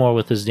want to do more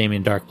with this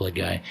Damien Darkblood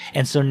guy.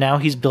 And so now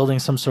he's building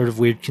some sort of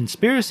weird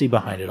conspiracy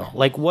behind it all.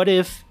 Like what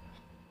if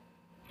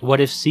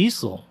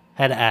Cecil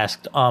had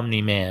asked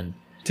Omni-Man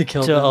To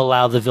kill to them.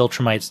 allow the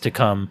Viltrumites to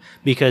come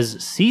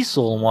because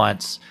Cecil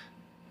wants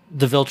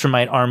the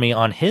Viltrumite army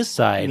on his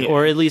side, Yeah.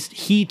 or at least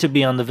he to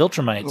be on the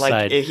Viltrumite Like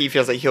side. he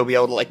feels like he'll be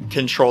able to like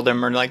control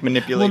them or like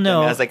manipulate Well,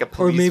 no. them as like a Or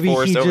police maybe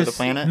force he over the just-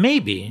 planet.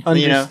 Maybe.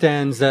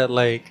 Understands that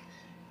like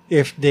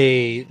if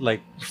they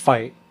like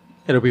fight,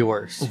 it'll be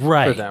worse for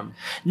Right. them.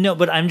 No,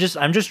 but I'm just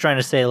trying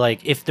to say, like,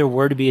 if there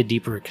were to be a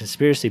deeper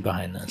conspiracy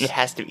behind this, It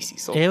has to be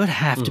Cecil. it would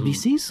have to be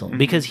Cecil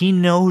because he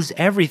knows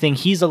everything.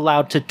 He's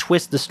allowed to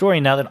twist the story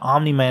now that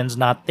Omni-Man's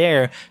not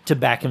there to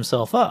back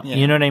himself up. Yeah.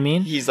 You know what I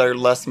mean? He's our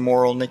less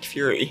moral Nick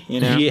Fury, you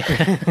know? Yeah.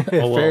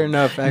 Oh, Fair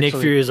enough, Nick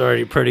actually. Fury is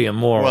already pretty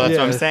immoral. Well, that's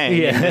what I'm Yeah.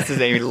 saying. Yeah. This is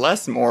a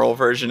less moral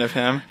version of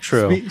him.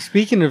 True.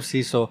 Speaking of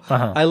Cecil,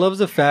 Uh-huh. I love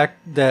the fact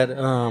that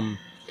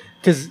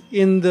because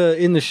in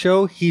the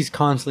show he's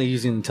constantly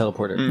using the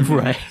teleporter.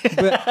 Right.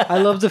 But I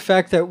love the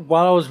fact that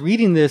while I was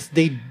reading this,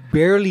 they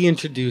barely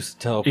introduced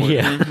the teleporter.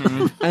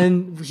 Yeah.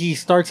 And he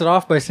starts it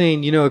off by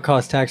saying, "You know, it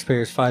costs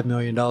taxpayers $5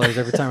 million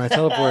every time I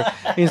teleport."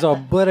 And he's all,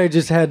 "But I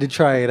just had to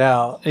try it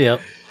out." Yep.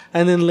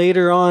 And then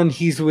later on,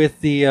 he's with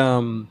the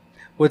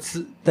what's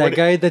that What-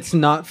 guy that's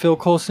not Phil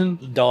Coulson?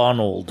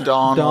 Donald.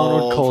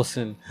 Donald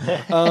Coulson.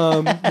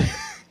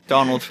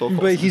 Donald Phil Coulson.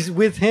 But he's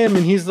with him,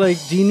 and he's like,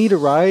 "Do you need a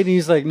ride?" And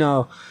he's like,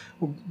 "No."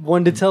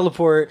 One to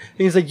teleport.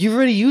 And he's like, "You've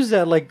already used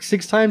that like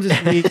 6 times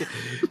this week."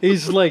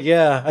 He's like,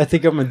 "Yeah, I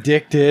think I'm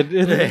addicted."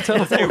 And then he it's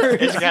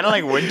teleports. kind of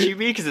like, wouldn't you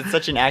be? Because it's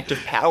such an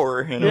active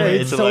power. In a Yeah, way,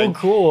 it's to, so like,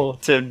 cool.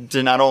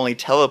 to not only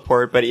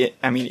teleport, but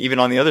I mean, even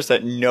on the other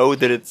side, know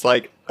that it's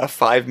like a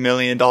 $5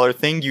 million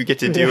thing you get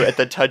to do at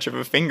the touch of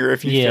a finger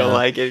if you Yeah. feel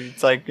like it.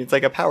 It's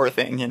like a power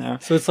thing, you know.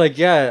 So it's like,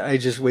 yeah, I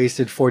just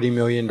wasted $40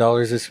 million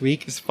this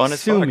week. It's fun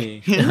as Sue fuck.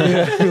 me.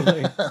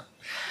 Yeah,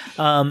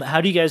 like,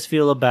 How do you guys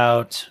feel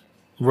about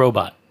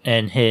Robot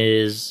and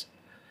his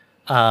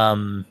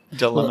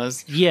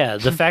Dilemmas. yeah,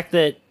 the fact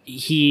that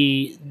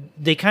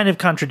they kind of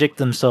contradict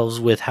themselves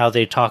with how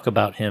they talk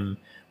about him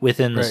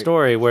within the Right.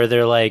 story, where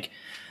they're like,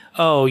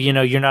 "Oh, you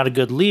know, you're not a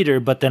good leader,"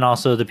 but then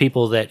also the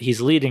people that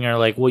he's leading are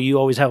like, "Well, you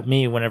always help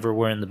me whenever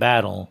we're in the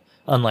battle,"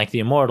 unlike the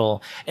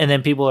Immortal. And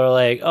then people are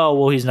like, "Oh,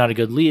 well, he's not a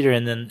good leader,"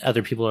 and then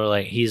other people are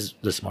like, "He's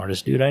the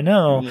smartest dude I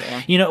know."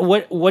 Yeah. You know,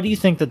 what do you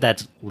think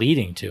that's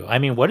leading to? I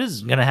mean, what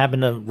is going to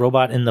happen to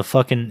Robot in the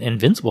fucking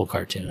Invincible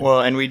cartoon?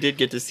 Well, and we did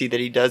get to see that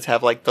he does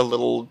have like the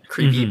little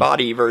creepy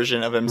body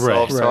version of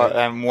himself. Right. So Right.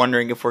 I'm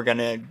wondering if we're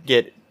gonna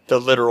get the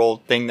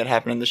literal thing that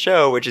happened in the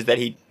show, which is that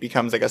he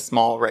becomes like a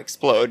small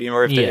Rexplode, you know,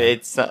 or if Yeah.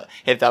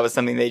 if that was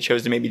something they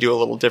chose to maybe do a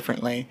little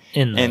differently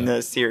In in the-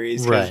 the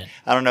series. 'Cause Right.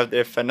 I don't know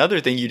if another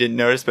thing you didn't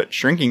notice, but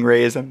Shrinking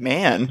Ray is a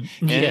man.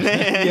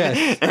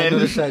 Yes, I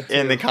noticed that too.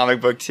 in the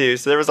comic book too.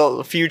 So there was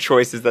a few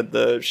choices that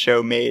the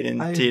show made,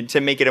 and I- to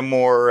make it a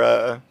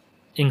more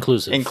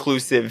Inclusive.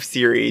 inclusive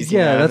series. you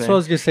yeah, know, that's what I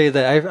was gonna say.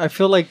 That I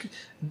feel like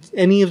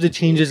any of the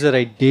changes that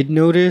I did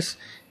notice,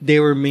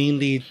 they were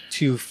mainly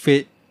to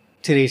fit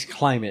today's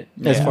climate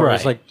as Yeah. far Right.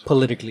 as like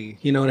politically.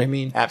 You know what I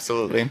mean?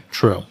 Absolutely.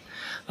 True.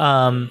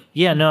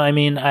 Yeah, no, I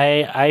mean,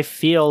 I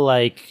feel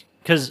like,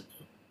 because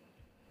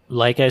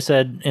like I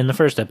said in the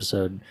first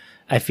episode,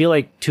 I feel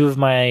like two of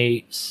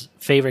my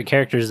favorite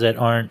characters that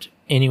aren't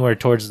anywhere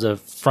towards the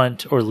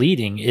front or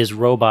leading is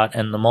Robot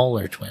and the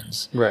Molar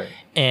twins. Right.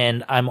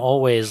 And I'm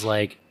always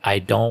like, I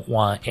don't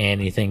want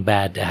anything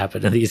bad to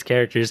happen to these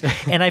characters.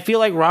 And I feel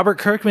like Robert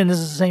Kirkman is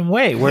the same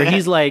way, where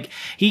he's like,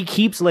 he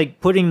keeps like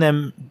putting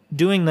them,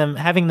 doing them,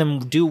 having them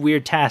do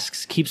weird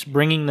tasks, keeps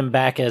bringing them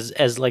back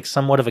as like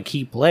somewhat of a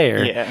key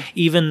player,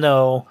 even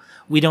though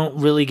we don't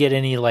really get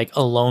any like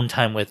alone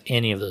time with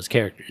any of those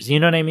characters. You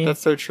know what I mean?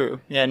 That's so true.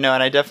 Yeah, no,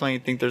 and I definitely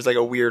think there's like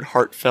a weird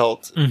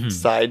heartfelt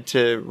side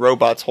to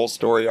Robot's whole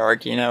story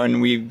arc, you know,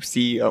 and we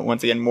see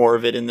once again more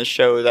of it in the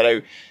show that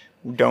I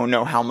don't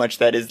know how much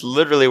that is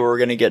literally where we're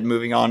going to get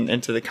moving on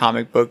into the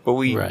comic book, but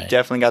we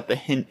definitely got the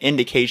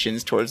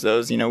indications towards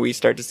those. You know, we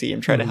start to see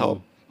him try to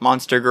help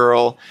Monster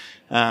Girl.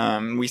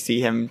 We see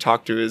him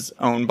talk to his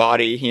own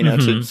body, you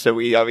know, so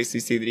we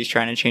obviously see that he's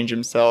trying to change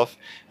himself.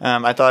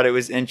 I thought it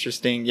was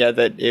interesting,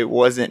 that it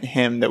wasn't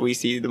him that we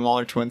see the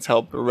Mauler twins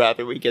help, but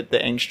rather we get the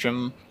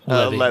Angstrom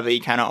Levy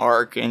kind of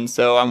arc. And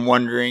so I'm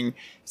wondering,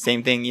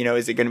 same thing, you know,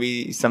 is it going to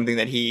be something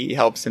that he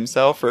helps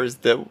himself, or is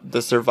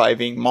the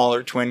surviving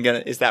Mauler twin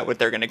is that what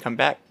they're going to come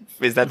back?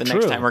 Is that the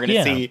next time we're going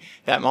to see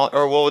that Mauler?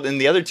 Or well, then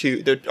the other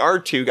two, our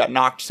two got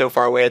knocked so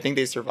far away. I think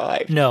they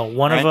survived. No,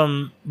 one of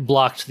them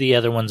blocked the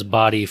other one's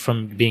body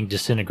from being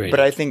disintegrated.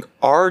 But I think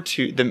our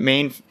two, the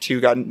main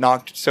two, got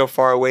knocked so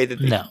far away that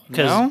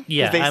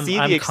they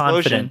I'm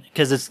confident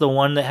because it's the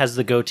one that has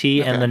the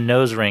goatee and the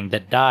nose ring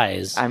that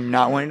dies. I'm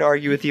not wanting to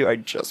argue with you. I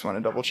just want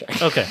to double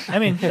check. Okay, I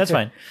mean that's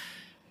fine.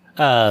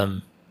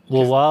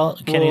 While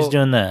Kenny's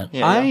doing that,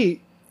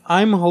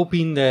 I'm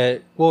hoping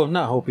that, well,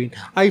 not hoping.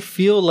 I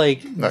feel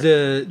like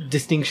the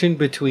distinction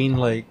between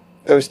like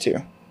those two.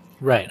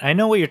 Right. I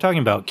know what you're talking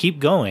about. Keep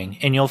going,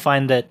 and you'll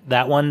find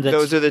that one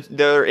that's...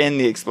 They're in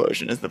the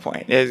explosion is the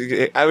point.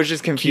 I was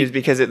just confused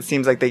because it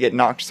seems like they get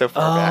knocked so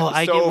far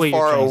back. So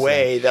far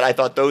away that I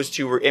thought those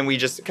two were... And we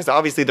just... Because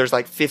obviously there's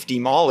like 50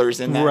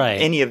 Maulers in that.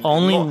 Right. Any of them.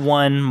 Only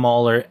one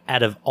Mauler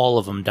out of all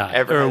of them died.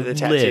 Ever had the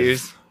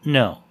tattoos?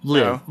 No,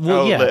 live.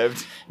 No.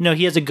 Lived. No,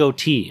 he has a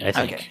goatee, I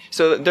think. Okay.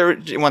 So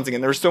once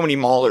again, there were so many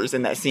Maulers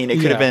in that scene. It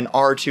could have been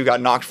R2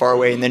 got knocked far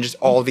away, and then just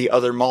all the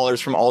other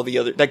Maulers from all the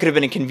other. That could have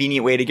been a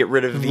convenient way to get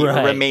rid of the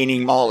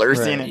remaining Maulers.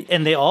 Right. You know?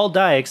 And they all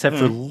die except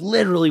for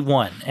literally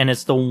one, and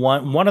it's the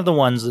one of the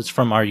ones that's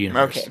from our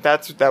universe. Okay,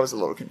 that was a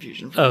little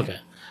confusion for me.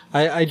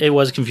 Okay. It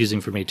was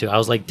confusing for me too. I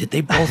was like, did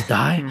they both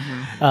die?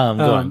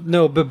 Go on.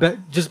 No,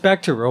 but just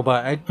back to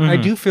Robot. I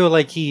do feel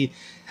like he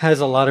has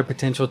a lot of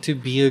potential to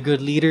be a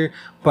good leader,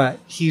 but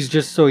he's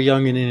just so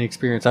young and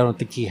inexperienced. I don't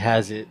think he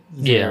has it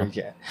there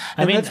yet.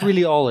 I mean, that's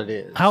really all it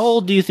is. How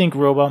old do you think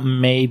Robot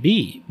may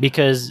be?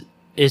 Because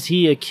is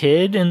he a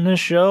kid in the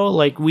show?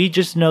 Like, we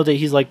just know that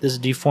he's like this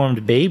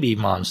deformed baby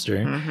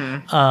monster.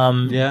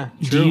 True.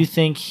 Do you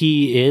think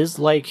he is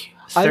like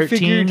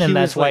 13 and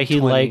that's why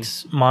he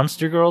likes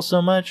Monster Girl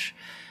so much?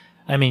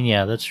 I mean,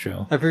 yeah, that's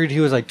true. I figured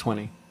he was like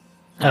 20.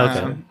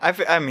 Okay.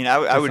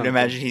 I would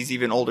imagine he's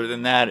even older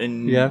than that,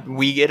 and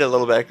we get a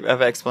little bit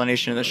of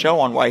explanation in the show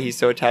on why he's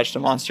so attached to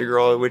Monster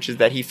Girl, which is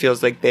that he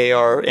feels like they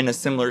are in a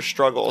similar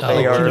struggle.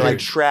 They are like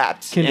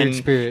trapped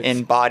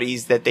in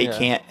bodies that they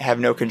can't have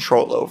no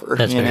control over.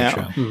 That's you very know?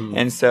 true. Mm-hmm.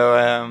 And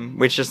so,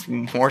 which is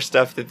more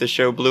stuff that the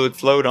show blew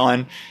its load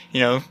on.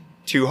 You know,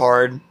 too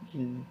hard.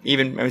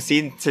 Even and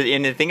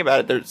the thing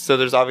about it,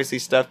 there's obviously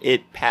stuff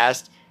it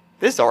passed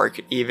this arc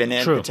even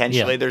in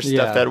potentially there's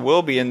stuff that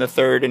will be in the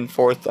third and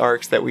fourth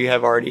arcs that we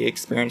have already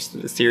experienced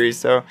through the series.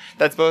 So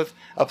that's both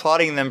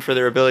applauding them for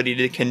their ability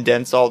to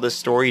condense all the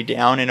story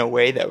down in a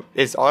way that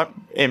is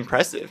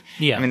impressive.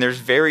 I mean, there's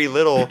very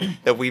little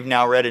that we've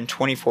now read in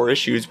 24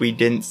 issues we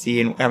didn't see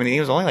in, I mean, it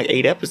was only like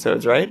 8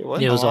 episodes, right? It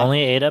was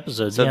only 8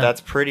 episodes. So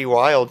that's pretty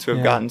wild to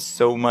have gotten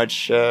so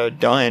much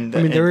done.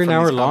 I mean, they were an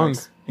hour long.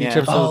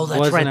 Yeah. Oh,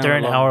 that's right. They're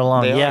an hour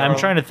long. Yeah, I'm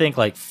trying to think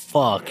like,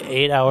 fuck,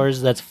 8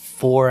 hours. That's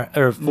 4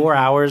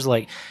 hours,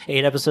 like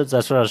 8 episodes.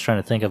 That's what I was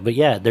trying to think of. But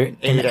yeah, they're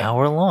an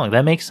hour long.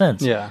 That makes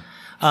sense. Yeah.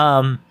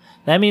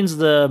 That means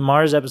the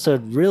Mars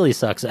episode really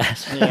sucks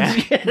ass.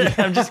 Yeah.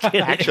 I'm just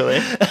kidding. Actually,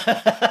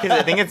 because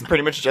I think it's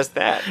pretty much just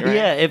that. Right?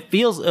 Yeah, it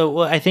feels.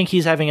 Well, I think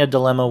he's having a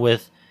dilemma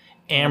with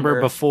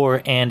Amber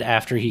before and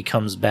after he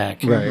comes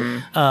back.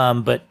 Right.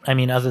 But I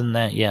mean, other than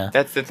that,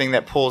 that's the thing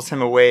that pulls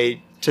him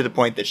away to the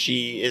point that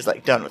she is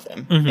like done with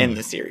him in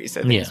the series.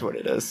 I think is what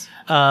it is.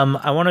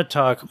 I want to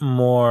talk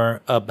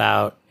more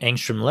about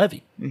Angstrom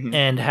Levy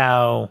and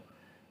how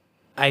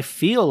I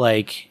feel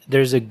like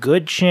there's a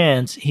good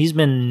chance he's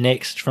been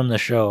nixed from the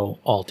show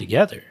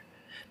altogether.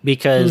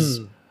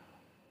 Because,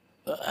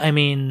 I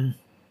mean,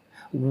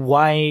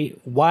 why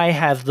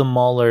have the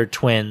Mauler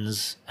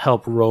twins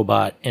help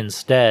Robot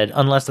instead,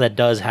 unless that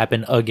does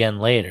happen again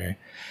later?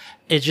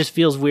 It just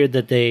feels weird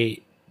that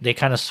they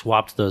kind of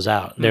swapped those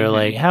out. They're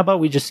like, how about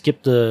we just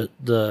skip the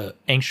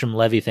Angstrom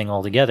Levy thing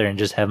altogether and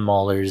just have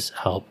Maulers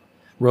help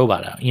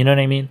Robot out? You know what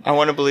I mean? I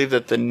want to believe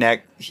that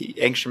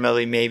Angstrom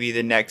Levy may be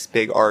the next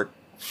big arc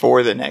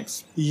for the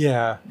next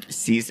I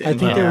season.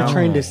 think they were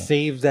trying to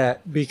save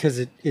that because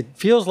it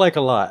feels like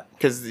a lot.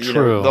 Because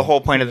the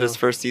whole point of this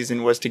first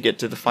season was to get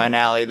to the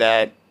finale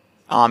that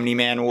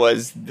Omni-Man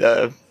was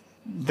the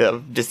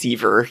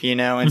deceiver,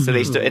 and so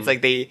they still, it's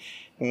like they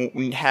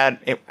had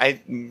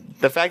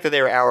the fact that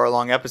they were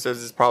hour-long episodes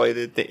is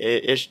probably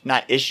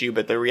not issue,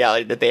 but the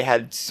reality that they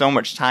had so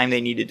much time they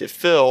needed to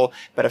fill,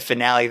 but a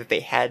finale that they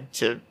had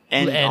to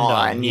end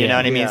on. You know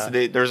what I mean? So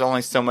there's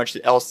only so much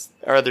else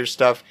or other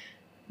stuff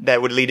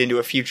that would lead into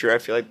a future. I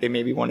feel like they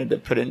maybe wanted to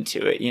put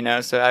into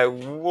it, So I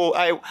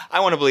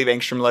want to believe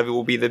Angstrom Levy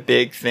will be the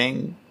big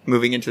thing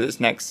moving into this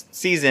next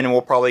season, and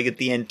we'll probably get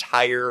the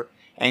entire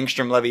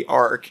Angstrom Levy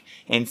arc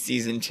in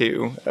season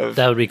 2 of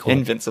that would be cool.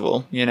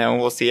 Invincible.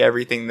 We'll see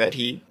everything that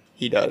he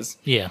does.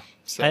 Yeah,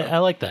 so. I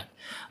like that.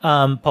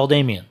 Paul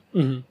Damian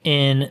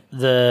in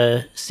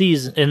the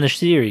season, in the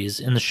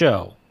series, in the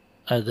show,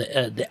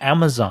 the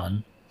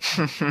Amazon.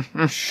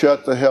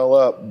 Shut the hell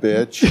up,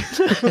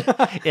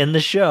 bitch. In the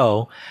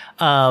show,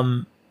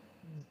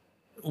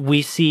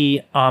 we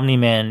see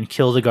Omni-Man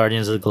kill the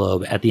Guardians of the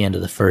Globe at the end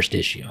of the first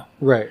issue.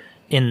 Right.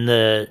 In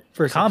the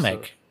comic.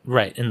 Episode.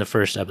 Right, in the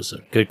first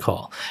episode. Good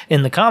call.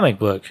 In the comic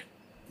book...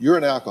 You're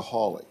an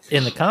alcoholic.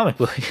 In the comic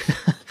book,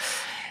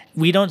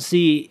 we don't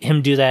see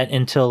him do that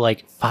until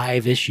like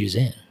 5 issues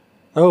in.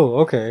 Oh,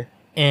 okay.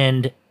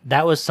 And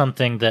that was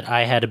something that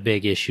I had a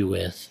big issue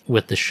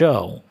with the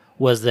show,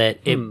 was that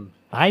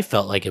I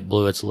felt like it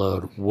blew its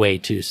load way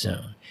too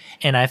soon.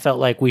 And I felt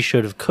like we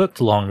should have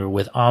cooked longer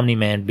with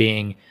Omni-Man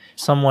being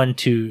someone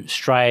to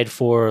stride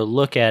for,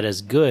 look at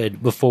as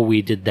good before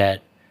we did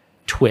that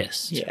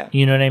twist. Yeah.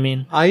 You know what I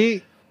mean?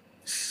 I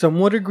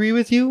somewhat agree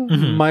with you.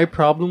 My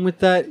problem with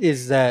that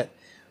is that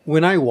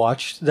when I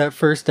watched that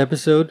first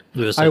episode,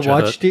 I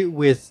watched it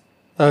with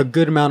a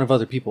good amount of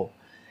other people,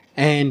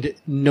 and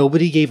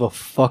nobody gave a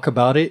fuck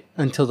about it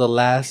until the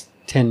last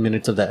 10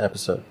 minutes of that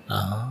episode.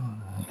 Oh.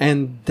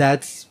 And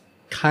that's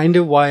kind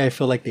of why I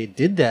feel like they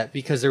did that,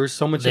 because there was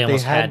so much that they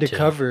had to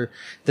cover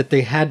that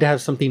they had to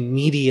have something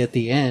meaty at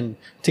the end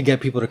to get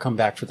people to come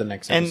back for the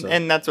next episode.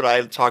 And that's what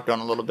I talked on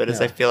a little bit,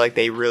 is I feel like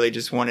they really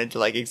just wanted to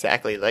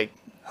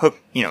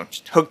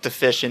hook the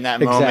fish in that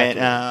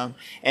moment,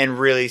 and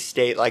really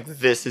state like,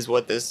 this is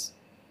what this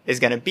is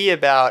going to be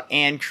about,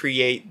 and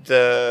create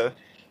the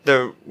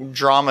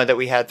drama that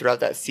we had throughout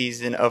that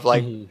season of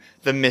like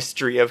the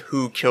mystery of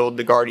who killed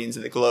the Guardians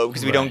of the Globe,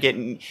 because we don't get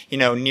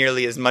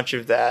nearly as much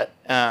of that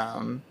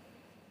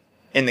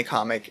in the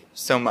comic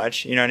so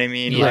much, you know what I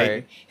mean?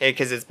 Like,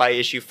 because it's by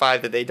issue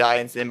 5 that they die,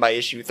 and then by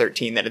issue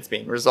 13 that it's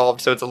being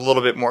resolved. So it's a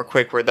little bit more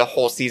quick, where the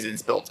whole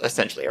season's built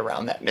essentially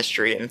around that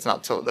mystery, and it's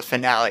not till the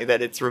finale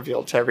that it's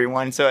revealed to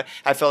everyone. So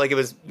I felt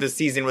like the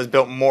season was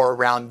built more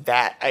around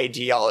that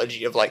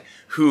ideology of like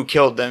who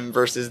killed them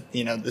versus,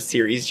 the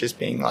series just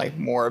being like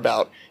more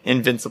about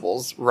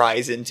Invincible's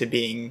rise into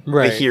being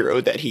the hero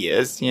that he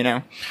is,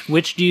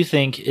 Which do you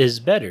think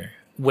is better?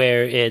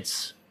 Where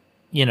it's,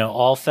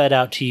 all fed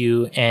out to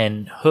you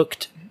and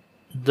hooked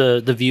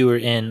the viewer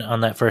in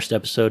on that first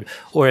episode,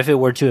 or if it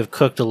were to have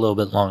cooked a little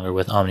bit longer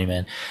with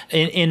Omni-Man,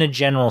 in a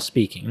general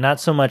speaking,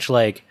 not so much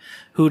like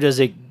who does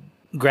it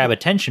grab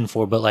attention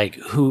for, but like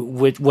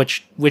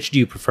which do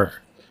you prefer?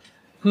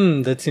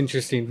 That's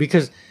interesting,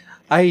 because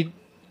I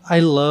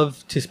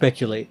love to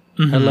speculate.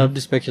 I love to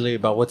speculate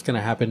about what's going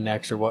to happen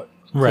next, or what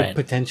could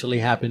potentially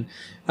happen.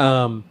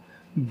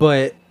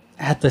 But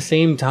at the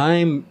same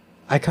time,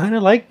 I kind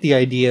of like the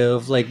idea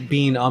of like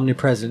being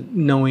omnipresent,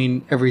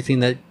 knowing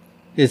everything that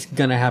is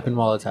gonna happen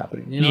while it's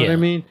happening. You know what I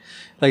mean?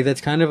 Like, that's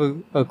kind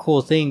of a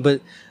cool thing. But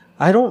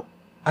I don't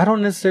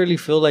necessarily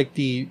feel like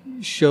the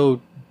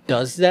show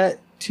does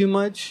that too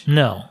much.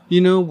 No,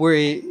 where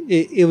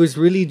it was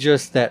really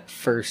just that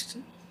first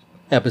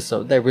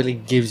episode that really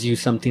gives you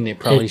something they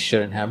probably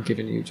shouldn't have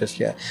given you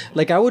just yet.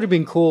 Like, I would have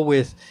been cool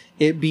with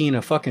it being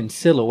a fucking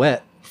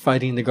silhouette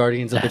fighting the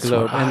Guardians of the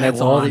Globe, and that's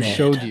all they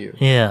showed you.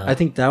 Yeah, I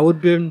think that would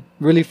have been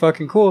really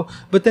fucking cool.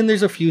 But then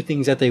there's a few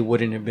things that they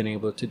wouldn't have been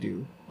able to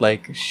do,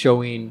 like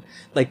showing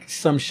like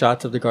some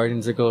shots of the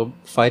Guardians of the Globe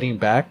fighting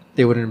back.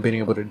 They wouldn't have been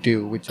able to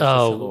do with just a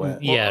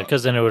silhouette. Yeah,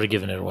 because then it would have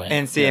given it away.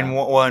 And seeing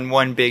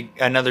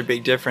another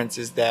big difference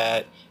is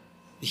that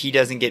he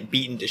doesn't get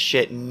beaten to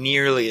shit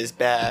nearly as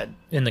bad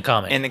in the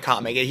comic.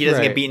 He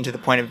doesn't get beaten to the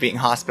point of being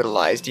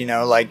hospitalized.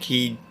 Like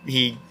he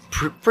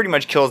pretty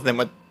much kills them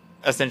with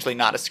essentially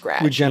not a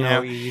scratch. With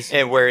general ease.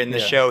 And where in the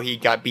show he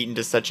got beaten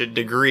to such a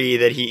degree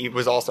that he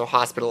was also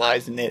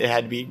hospitalized, and it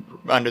had to be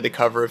under the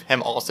cover of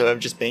him also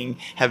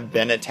have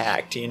been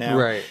attacked,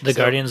 Right. The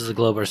Guardians of the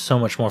Globe are so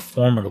much more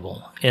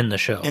formidable in the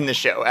show. In the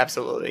show,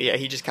 absolutely. Yeah,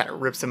 he just kind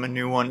of rips him a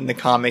new one in the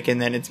comic, and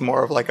then it's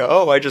more of like,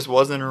 I just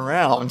wasn't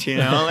around,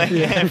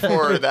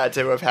 for that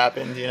to have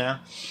happened,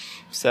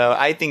 So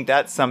I think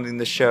that's something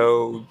the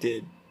show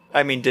did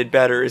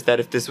better, is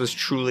that if this was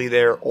truly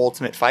their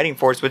ultimate fighting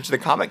force, which the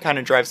comic kind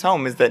of drives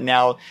home, is that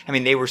now,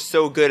 they were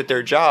so good at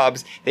their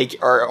jobs, they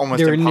are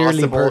almost impossible.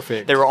 Nearly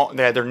perfect.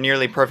 They're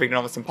nearly perfect and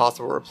almost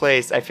impossible to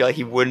replace. I feel like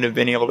he wouldn't have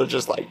been able to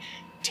just like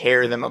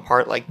tear them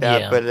apart like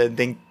that. But I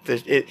think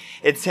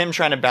it's him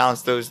trying to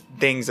balance those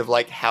things of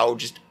like how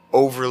just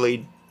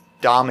overly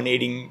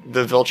dominating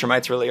the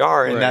Viltrumites really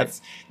are, and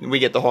we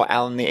get the whole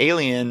Alan the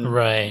Alien.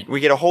 Right. We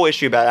get a whole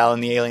issue about Alan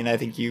the Alien. I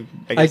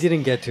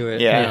didn't get to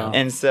it. Yeah.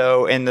 And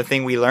the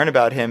thing we learn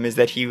about him is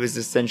that he was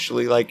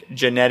essentially like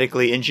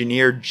genetically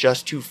engineered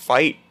just to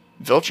fight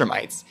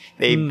Viltrumites.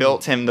 They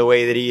built him the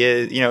way that he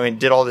is, and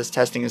did all this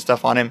testing and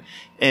stuff on him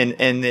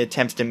in the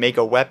attempts to make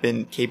a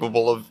weapon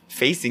capable of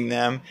facing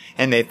them.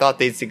 And they thought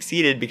they'd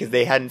succeeded because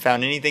they hadn't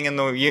found anything in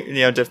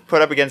the, to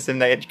put up against him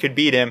that could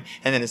beat him.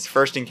 And then his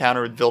first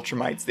encounter with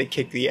Viltrumites, they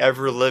kicked the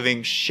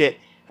ever-living shit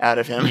out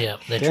of him. Yeah,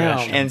 they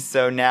trashed him. And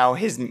so now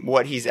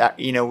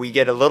we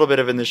get a little bit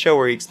of in the show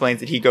where he explains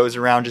that he goes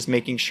around just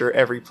making sure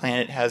every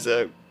planet has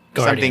a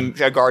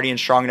guardian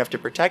strong enough to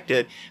protect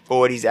it. But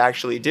what he's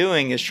actually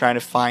doing is trying to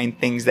find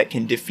things that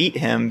can defeat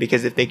him,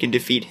 because if they can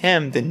defeat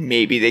him, then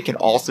maybe they can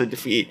also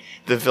defeat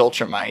the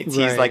Viltrumites.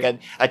 Right. He's like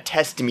a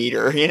test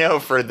meter,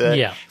 for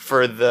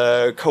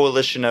the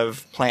coalition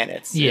of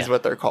planets is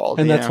what they're called.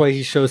 And that's why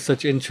he shows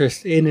such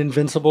interest in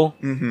Invincible.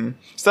 Mm-hmm.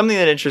 Something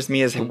that interests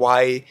me is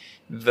why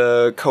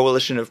the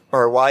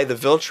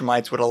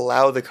Viltrumites would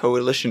allow the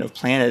coalition of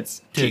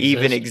planets to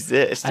even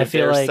exist. If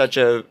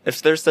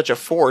there's such a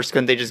force,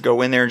 couldn't they just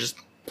go in there and just,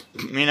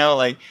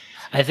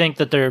 I think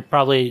that they're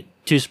probably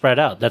too spread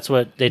out. That's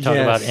what they talk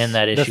about in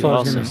that issue. That's what also.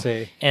 I was going to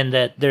say. And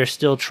that they're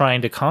still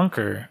trying to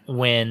conquer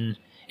when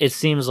it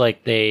seems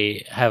like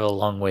they have a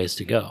long ways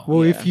to go.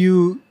 Well, if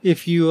you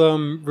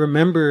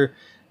remember,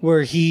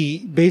 where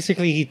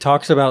he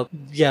talks about,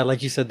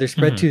 like you said, they're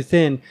spread too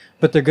thin,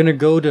 but they're going to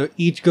go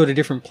to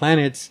different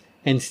planets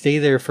and stay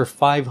there for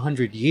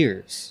 500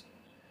 years.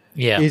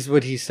 Yeah. Is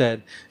what he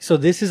said. So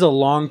this is a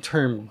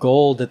long-term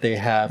goal that they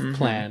have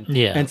planned.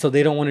 Yeah. And so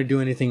they don't want to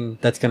do anything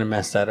that's going to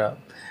mess that up.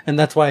 And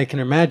that's why I can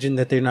imagine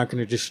that they're not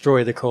going to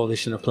destroy the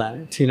coalition of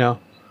planets,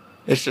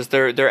 It's just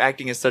they're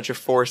acting as such a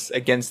force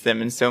against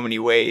them in so many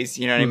ways,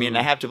 you know what I mean?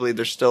 I have to believe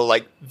there's still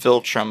like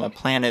Viltrum, a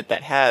planet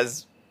that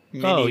has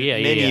many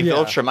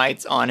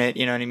Viltrumites on it,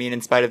 you know what I mean,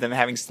 in spite of them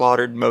having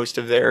slaughtered most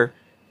of their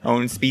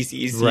own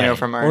species, from our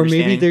understanding. Or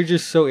maybe they're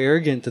just so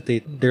arrogant that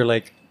they're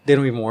like, they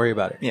don't even worry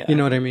about it. Yeah. You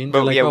know what I mean?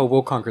 They're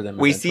we'll conquer them.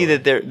 We see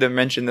that they're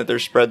mentioned that they're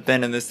spread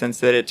thin in the sense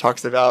that it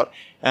talks about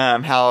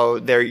how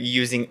they're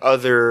using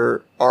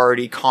other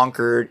already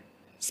conquered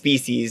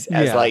species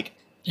as like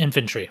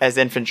infantry.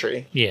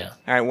 Yeah.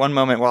 All right, one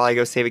moment while I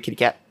go save a kitty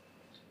cat.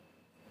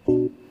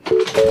 Oh,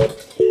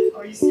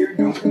 you scared?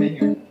 Don't come in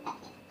here.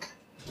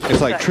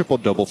 It's like triple,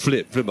 double,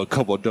 flip, a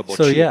couple, double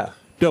chip.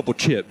 Double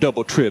chip,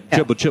 double trip,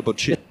 double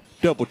chip.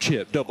 Double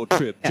chip, double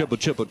trip, double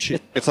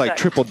chip. It's like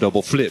triple,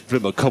 double, flip,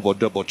 a couple,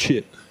 double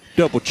chip.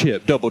 Double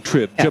chip, double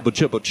trip, double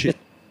chip.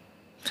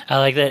 I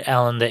like that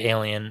Alan the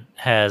Alien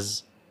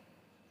has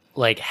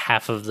like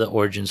half of the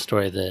origin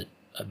story that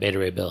Beta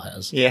Ray Bill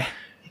has. Yeah,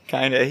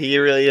 kind of. He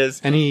really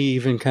is. And he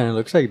even kind of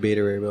looks like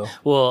Beta Ray Bill.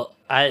 Well,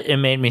 it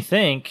made me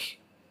think,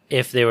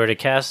 if they were to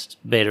cast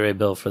Beta Ray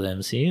Bill for the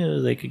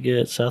MCU, they could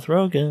get Seth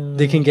Rogen.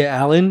 They can get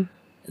Alan?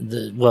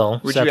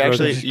 Would Seth you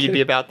actually, Rogen. You'd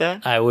be about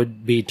that? I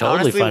would be totally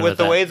Honestly, fine with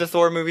the that. way the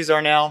Thor movies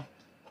are now,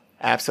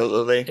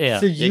 absolutely. Yeah.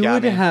 So you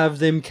would have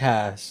them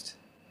cast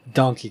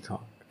Donkey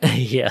Kong.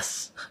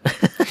 Yes.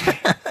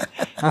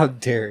 How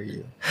dare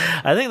you?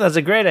 I think that's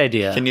a great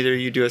idea. Can either of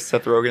you do a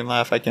Seth Rogen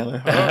laugh? I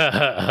can't.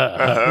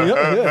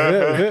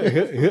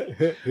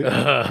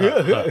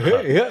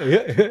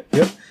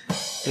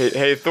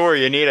 Hey, Thor,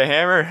 you need a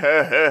hammer?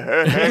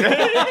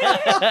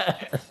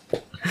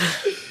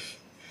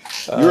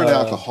 You're an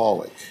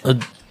alcoholic.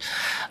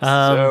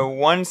 So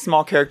one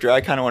small character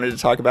I kind of wanted to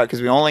talk about,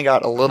 because we only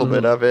got a little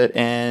bit of it,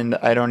 and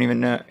I don't even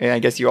know. I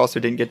guess you also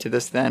didn't get to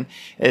this then.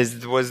 Was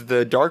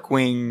the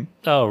Darkwing?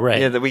 Oh, right.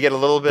 Yeah, we get a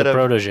little bit of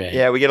protege.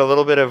 Yeah, we get a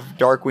little bit of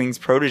Darkwing's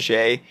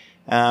protege.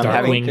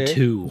 Darkwing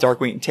 2.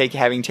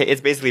 Darkwing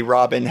it's basically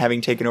Robin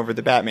having taken over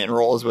the Batman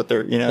role, is what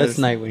they're That's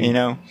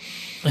Nightwing.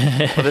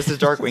 Well, this is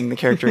Darkwing, the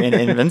character in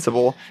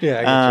Invincible. Yeah,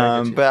 I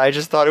get you. But I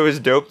just thought it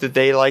was dope that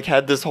they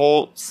had this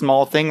whole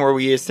small thing where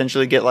we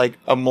essentially get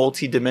a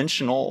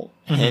multi-dimensional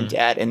hint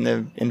at in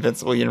the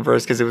Invincible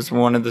universe, because it was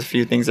one of the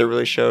few things that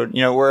really showed,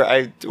 where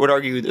I would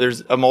argue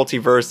there's a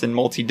multiverse and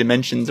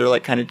multi-dimensions are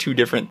kind of two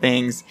different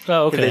things.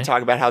 Oh, okay. They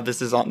talk about how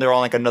they're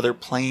on another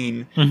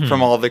plane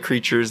from all the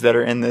creatures that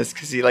are in this,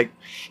 because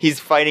he's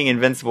fighting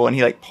Invincible and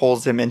he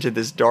pulls him into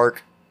this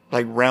dark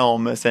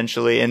realm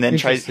essentially, and then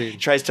tries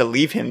to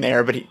leave him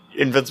there, but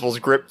Invincible's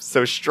grip's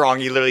so strong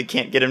he literally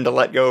can't get him to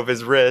let go of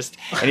his wrist,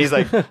 and he's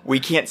like, we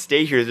can't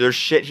stay here, there's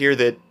shit here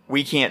that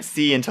we can't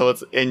see until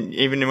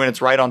even when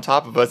it's right on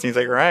top of us. And he's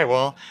like, all right,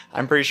 well,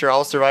 I'm pretty sure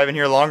I'll survive in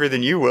here longer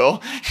than you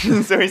will.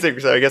 So he's like,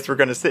 so I guess we're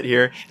going to sit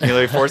here. And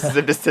he forces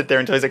him to sit there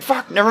until he's like,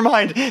 fuck, never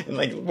mind.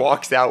 And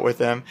walks out with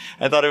him.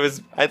 I thought it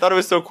was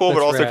so cool,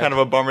 but also kind of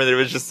a bummer that it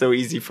was just so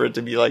easy for it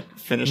to be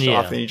finished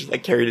off. And he just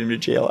carried him to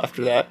jail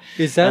after that.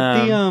 Is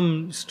that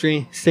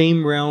the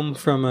same realm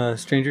from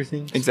Stranger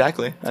Things?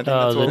 Exactly. I think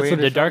that's what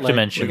the dark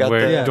dimension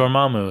where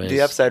Dormammu is. The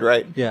upside,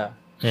 right? Yeah.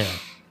 Yeah.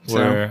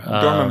 where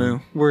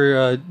Dormammu.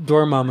 Where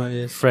Dormammu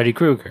is. Freddy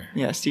Krueger.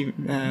 Yeah, Steve.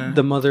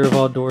 The mother of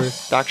all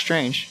doors. Doc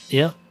Strange.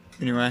 Yep.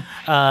 Anyway,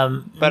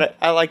 but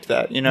I liked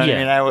that. You know what I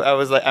mean? I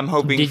was like, I'm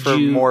hoping for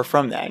more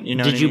from that. You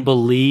know? Did you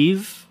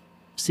believe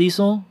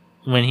Cecil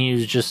when he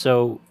was just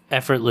so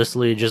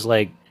effortlessly just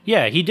like,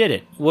 yeah, he did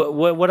it.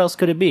 What else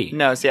could it be?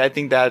 No, see, I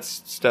think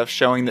that's stuff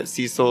showing that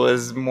Cecil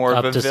is more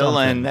of a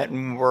villain that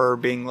we're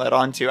being led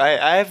on to.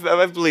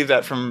 I've believed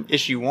that from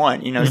issue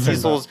 1. You know,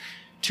 Cecil's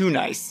too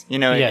nice. You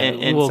know,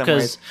 in some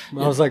ways.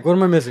 I was like, what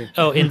am I missing?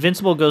 Oh,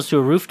 Invincible goes to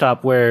a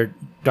rooftop where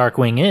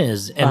Darkwing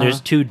is, and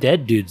there's 2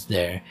 dead dudes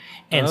there.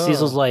 And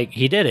Cecil's like,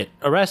 he did it.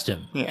 Arrest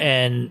him. Yeah.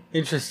 And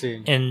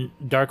interesting. And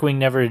Darkwing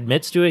never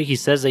admits to it. He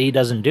says that he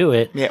doesn't do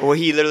it. Yeah, well,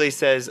 he literally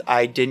says,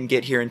 I didn't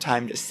get here in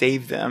time to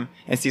save them.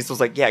 And Cecil's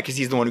like, yeah, because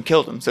he's the one who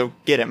killed him. So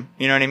get him.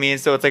 You know what I mean?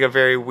 So it's like a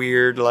very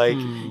weird, like...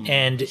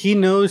 And he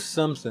knows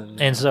something.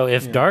 And so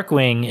if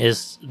Darkwing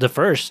is... The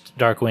first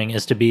Darkwing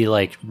is to be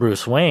like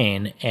Bruce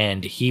Wayne,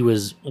 and he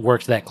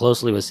worked that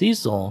closely with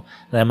Cecil,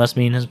 that must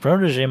mean his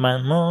protege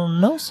might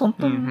know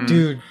something. Mm-hmm.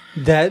 Dude,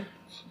 that...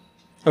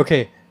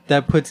 Okay.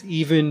 That puts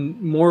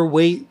even more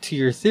weight to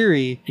your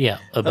theory. Yeah,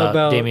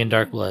 about Damien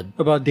Darkblood.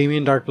 About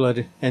Damien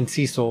Darkblood and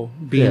Cecil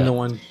being the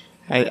one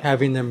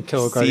having them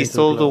kill Guardians of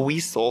the Cecil the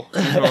Weasel.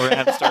 That's what we're going to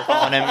have to start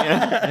calling him.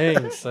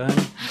 Dang, son.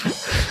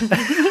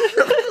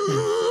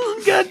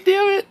 God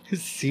damn it.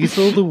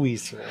 Cecil the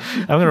Weasel.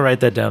 I'm going to write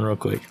that down real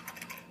quick.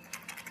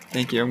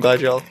 Thank you. I'm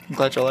glad y'all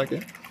like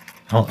it.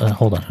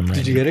 Hold on.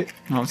 Did you get it?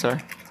 Oh, I'm sorry.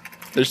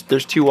 There's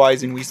 2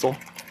 Y's in Weasel.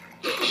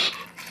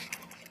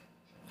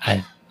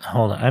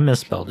 Hold on, I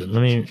misspelled it.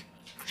 Let me...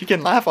 You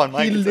can laugh on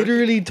Mike. He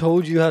literally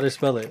told you how to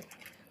spell it.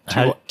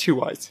 2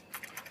 Y's.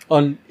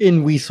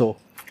 In Weasel.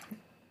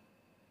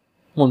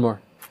 One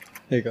more.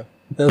 There you go.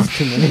 That was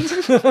too many.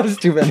 That was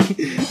too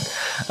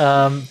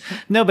many.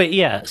 No, but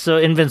yeah, so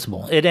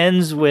Invincible. It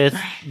ends with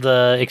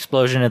the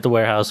explosion at the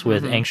warehouse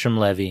with Angstrom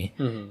Levy.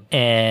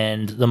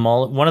 And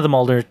one of the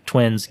Mulder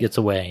twins gets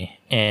away.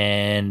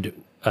 And...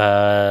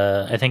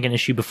 I think an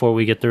issue before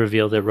we get the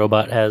reveal that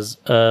Robot has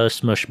a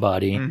smush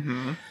body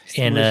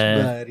in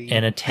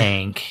a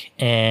tank,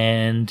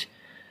 and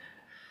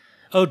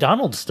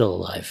Donald's still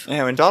alive.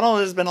 Yeah, and Donald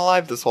has been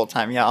alive this whole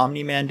time. Yeah,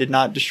 Omni-Man did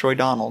not destroy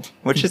Donald,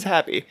 which is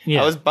happy.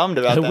 Yeah. I was bummed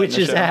about that. Which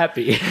is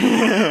happy.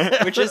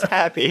 Which is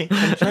happy.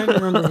 I'm trying to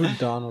remember who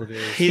Donald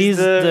is. He's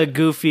the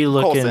goofy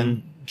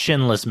looking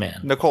chinless man.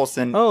 The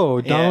Coulson.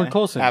 Oh, Donald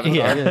Coulson.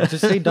 Yeah,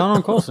 just say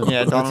Donald Coulson.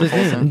 Yeah, Donald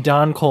Coulson.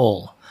 Don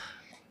Cole.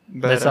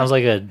 But, that sounds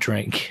like a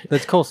drink.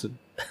 That's Coulson.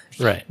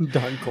 Right.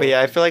 Don Cole. But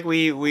yeah, I feel like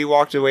we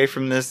walked away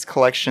from this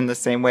collection the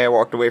same way I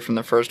walked away from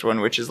the first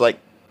one, which is like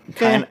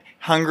kind of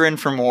hungering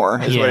for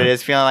more is what it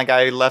is. Feeling like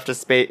I left a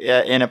space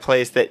in a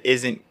place that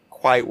isn't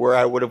quite where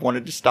I would have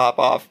wanted to stop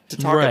off to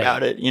talk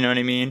about it. You know what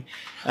I mean?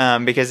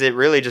 Because it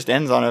really just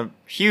ends on a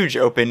huge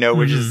open note,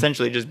 which is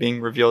essentially just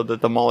being revealed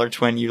that the Muller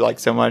twin you like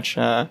so much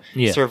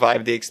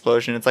survived the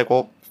explosion. It's like,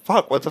 well,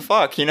 fuck, what the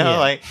fuck? You know,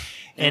 like...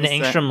 And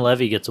Angstrom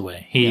Levy gets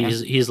away.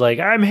 He's like,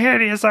 I'm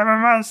hideous, I'm a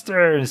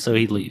monster. And so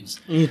he leaves.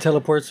 And he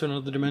teleports to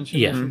another dimension?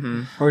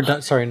 Yeah. Or,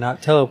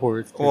 not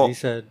teleports, because he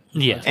said...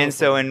 Yeah. And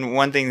so, in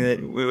one thing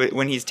that,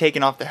 when he's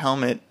taken off the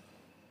helmet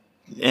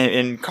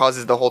and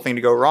causes the whole thing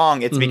to go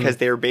wrong, it's because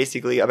they were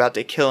basically about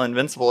to kill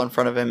Invincible in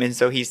front of him. And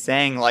so he's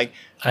saying, like,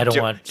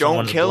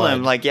 don't kill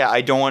him. Like, yeah,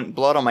 I don't want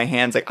blood on my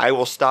hands. Like, I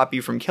will stop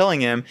you from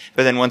killing him.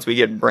 But then once we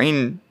get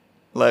Brain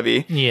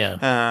Levy,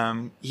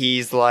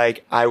 he's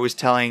like, I was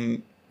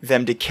telling...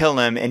 them to kill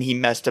him, and he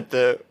messed up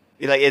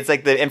it's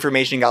like the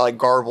information got like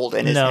garbled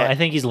in his head. No, I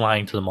think he's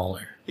lying to the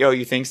Muller. Oh,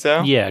 you think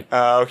so? Yeah.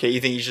 Okay, you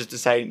think he's just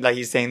deciding, like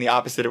he's saying the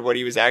opposite of what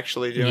he was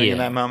actually doing in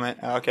that moment?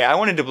 Okay, I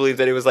wanted to believe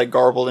that it was like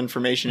garbled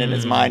information in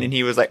his mind, and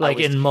he was like...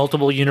 in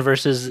multiple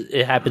universes,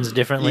 it happens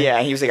differently?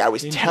 Yeah, he was like, I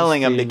was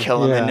telling him to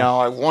kill him, and no,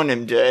 I want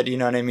him dead, you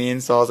know what I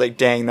mean? So I was like,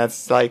 dang,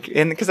 that's like...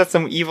 And because that's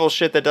some evil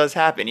shit that does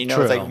happen, you know?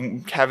 True. It's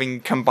like having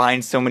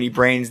combined so many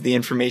brains, the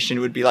information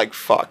would be like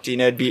fucked, you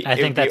know? I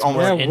think that's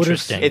almost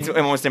interesting. It's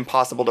almost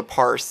impossible to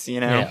parse, you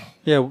know?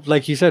 Yeah,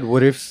 like you said,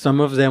 what if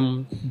some of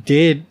them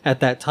did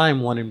at that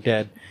time want him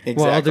dead?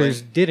 Exactly. While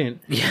others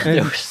didn't. Yeah,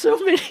 there were so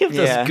many of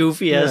those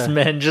goofy ass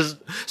men just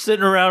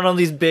sitting around on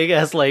these big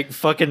ass like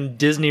fucking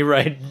Disney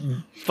ride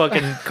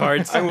fucking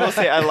carts. I will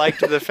say I liked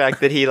the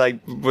fact that he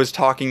like was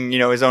talking, you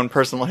know, his own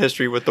personal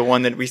history with the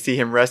one that we see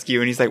him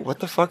rescue, and he's like, "What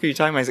the fuck are you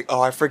talking about?" He's like,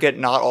 "Oh, I forget.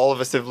 Not all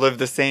of us have lived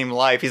the same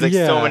life." He's like,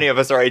 "So many of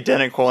us are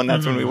identical," and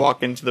that's when we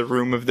walk into the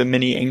room of the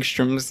mini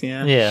Angstroms.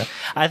 Yeah,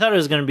 I thought it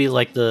was gonna be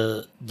like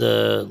the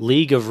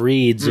League of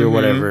Reeds or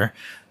whatever.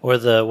 Or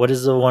what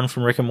is the one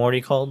from Rick and Morty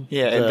called?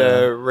 Yeah,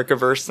 the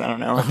Rickiverse. I don't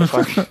know what the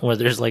fuck. Where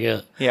there's like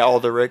all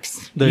the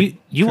Ricks.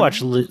 You watch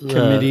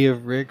Committee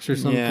of Ricks or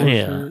something.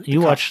 Yeah, you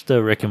watch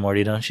the Rick and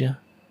Morty, don't you?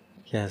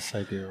 Yes,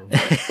 I do.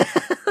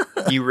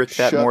 You Rick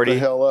that Morty.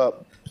 Shut the hell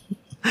up.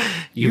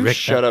 You Rick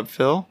shut up,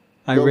 Phil.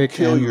 Go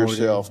kill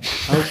yourself.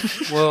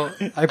 Well,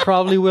 I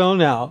probably will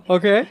now.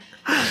 Okay.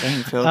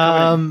 Dang, Phil,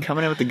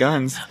 coming in with the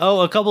guns.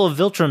 Oh, a couple of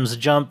Viltrums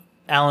jump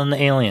Alan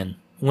the Alien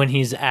when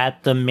he's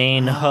at the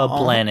main hub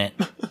planet.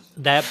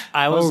 That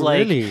I was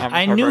really?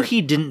 I knew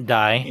he didn't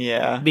die.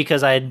 Yeah.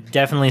 Because I had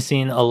definitely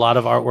seen a lot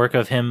of artwork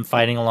of him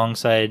fighting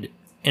alongside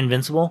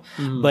Invincible,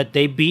 but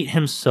they beat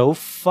him so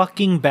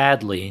fucking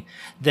badly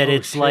that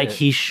it's like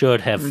he should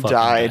have fucking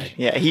died.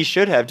 Yeah, he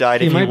should have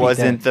died if he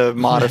wasn't the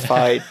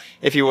modified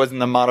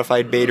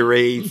Beta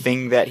Ray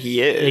thing that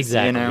he is.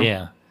 Exactly.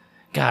 Yeah.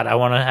 God, I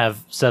want to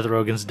have Seth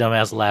Rogen's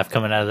dumbass laugh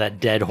coming out of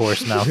that dead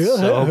horse mouth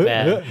so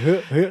bad.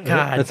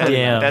 God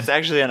damn. That's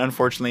actually an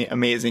unfortunately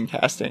amazing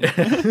casting.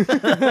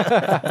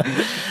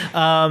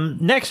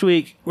 Next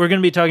week, we're going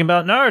to be talking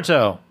about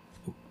Naruto.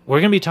 We're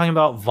going to be talking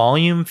about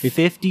Volume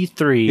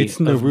 53 it's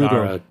Naruto. of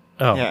Naruto.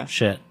 Oh, yeah.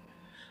 Shit.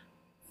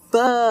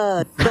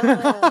 God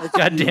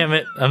damn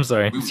it. I'm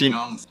sorry.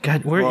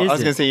 God, where is it? I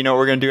was going to say, you know what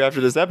we're going to do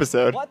after this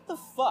episode? What the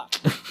fuck?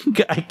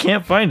 I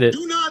can't find it.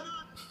 Do not.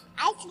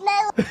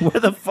 Where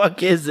the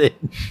fuck is it?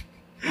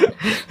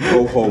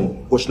 Go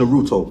home. Watch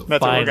Naruto.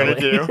 That's what we're going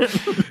to do.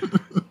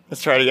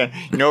 Let's try it again.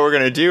 You know what we're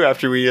going to do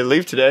after we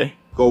leave today?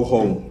 Go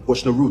home.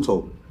 Watch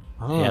Naruto.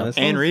 Oh, yeah.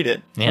 And read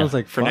it. Sounds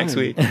like for next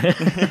week.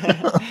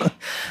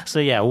 So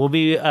yeah, we'll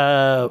be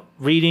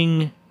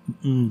reading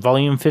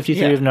Volume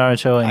 53 of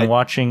Naruto and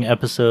watching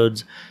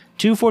episodes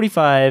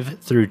 245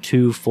 through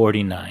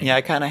 249. Yeah,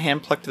 I kind of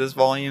hand-plucked this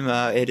volume.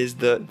 It is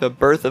the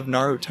birth of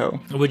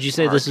Naruto. Would you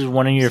say this is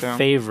one of your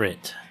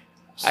favorite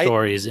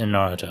stories in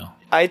Naruto?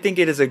 I think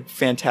it is a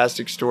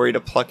fantastic story to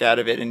pluck out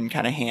of it and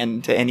kind of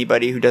hand to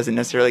anybody who doesn't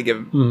necessarily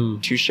give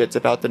two shits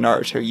about the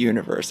Naruto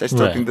universe. I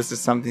still think this is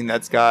something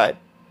that's got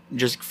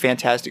just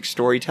fantastic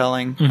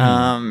storytelling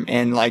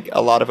and like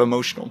a lot of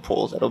emotional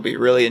pulls that'll be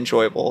really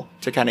enjoyable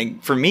to kind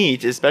of, for me,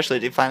 especially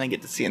to finally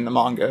get to see in the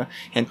manga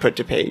and put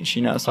to page,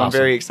 you know. So I'm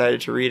very excited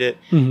to read it.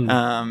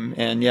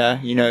 And yeah,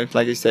 you know,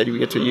 like I said,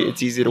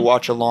 it's easy to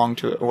watch along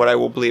to what I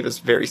will believe is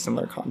very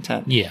similar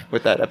content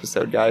with that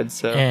episode guide.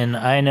 So, and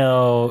I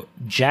know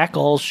jack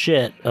all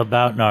shit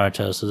about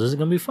Naruto, so this is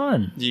gonna be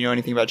fun. Do you know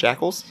anything about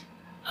jackals?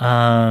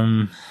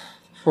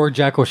 Or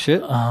jackal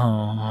shit?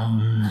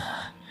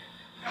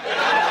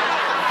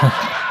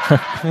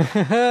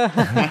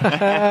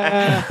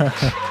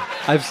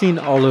 I've seen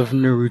all of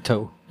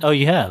Naruto. Oh,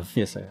 you have?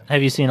 Yes, I have.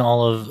 Have you seen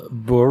all of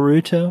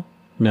Boruto?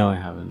 No, I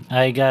haven't.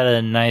 I got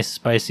a nice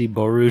spicy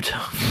Boruto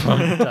from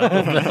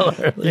Taco Bell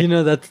earlier. You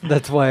know,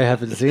 that's why I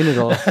haven't seen it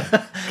all.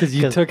 Because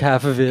you took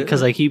half of it.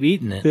 Because I keep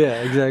eating it.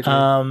 Yeah,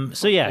 exactly.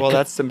 So yeah. Well,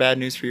 that's some bad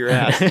news for your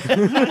ass.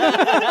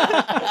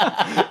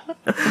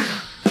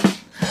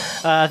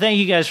 Thank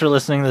you guys for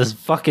listening to this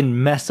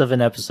fucking mess of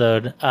an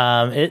episode.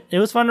 It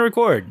was fun to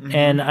record,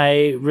 and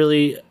I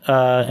really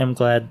am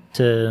glad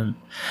to.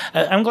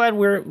 I'm glad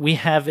we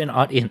have an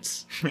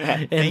audience.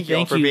 Thank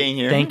you for being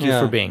here. Thank you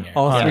for being here.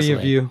 All three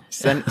of you.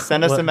 Send us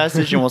a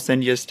message and we'll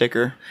send you a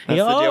sticker.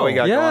 That's the deal we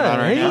got going on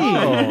right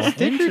now.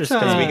 Sticker time.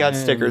 Because we got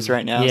stickers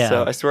right now. Yeah.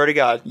 So I swear to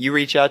God, you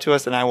reach out to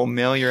us and I will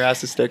mail your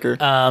ass a sticker.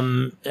 I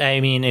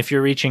mean, if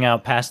you're reaching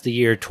out past the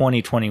year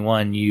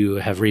 2021, you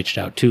have reached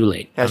out too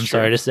late. I'm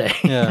sorry to say.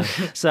 Yeah.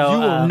 So you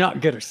will not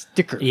get a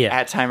sticker. Yeah.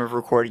 At time of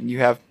recording, you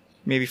have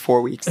maybe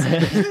 4 weeks. All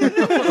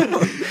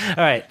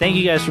right. Thank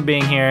you guys for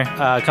being here.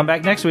 Come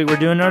back next week. We're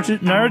doing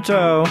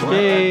Naruto.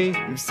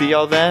 Yay. See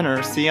y'all then,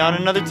 or see you on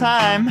another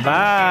time. Bye.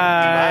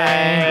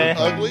 Bye.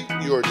 Ugly.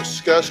 You are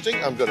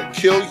disgusting. I'm going to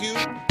kill you.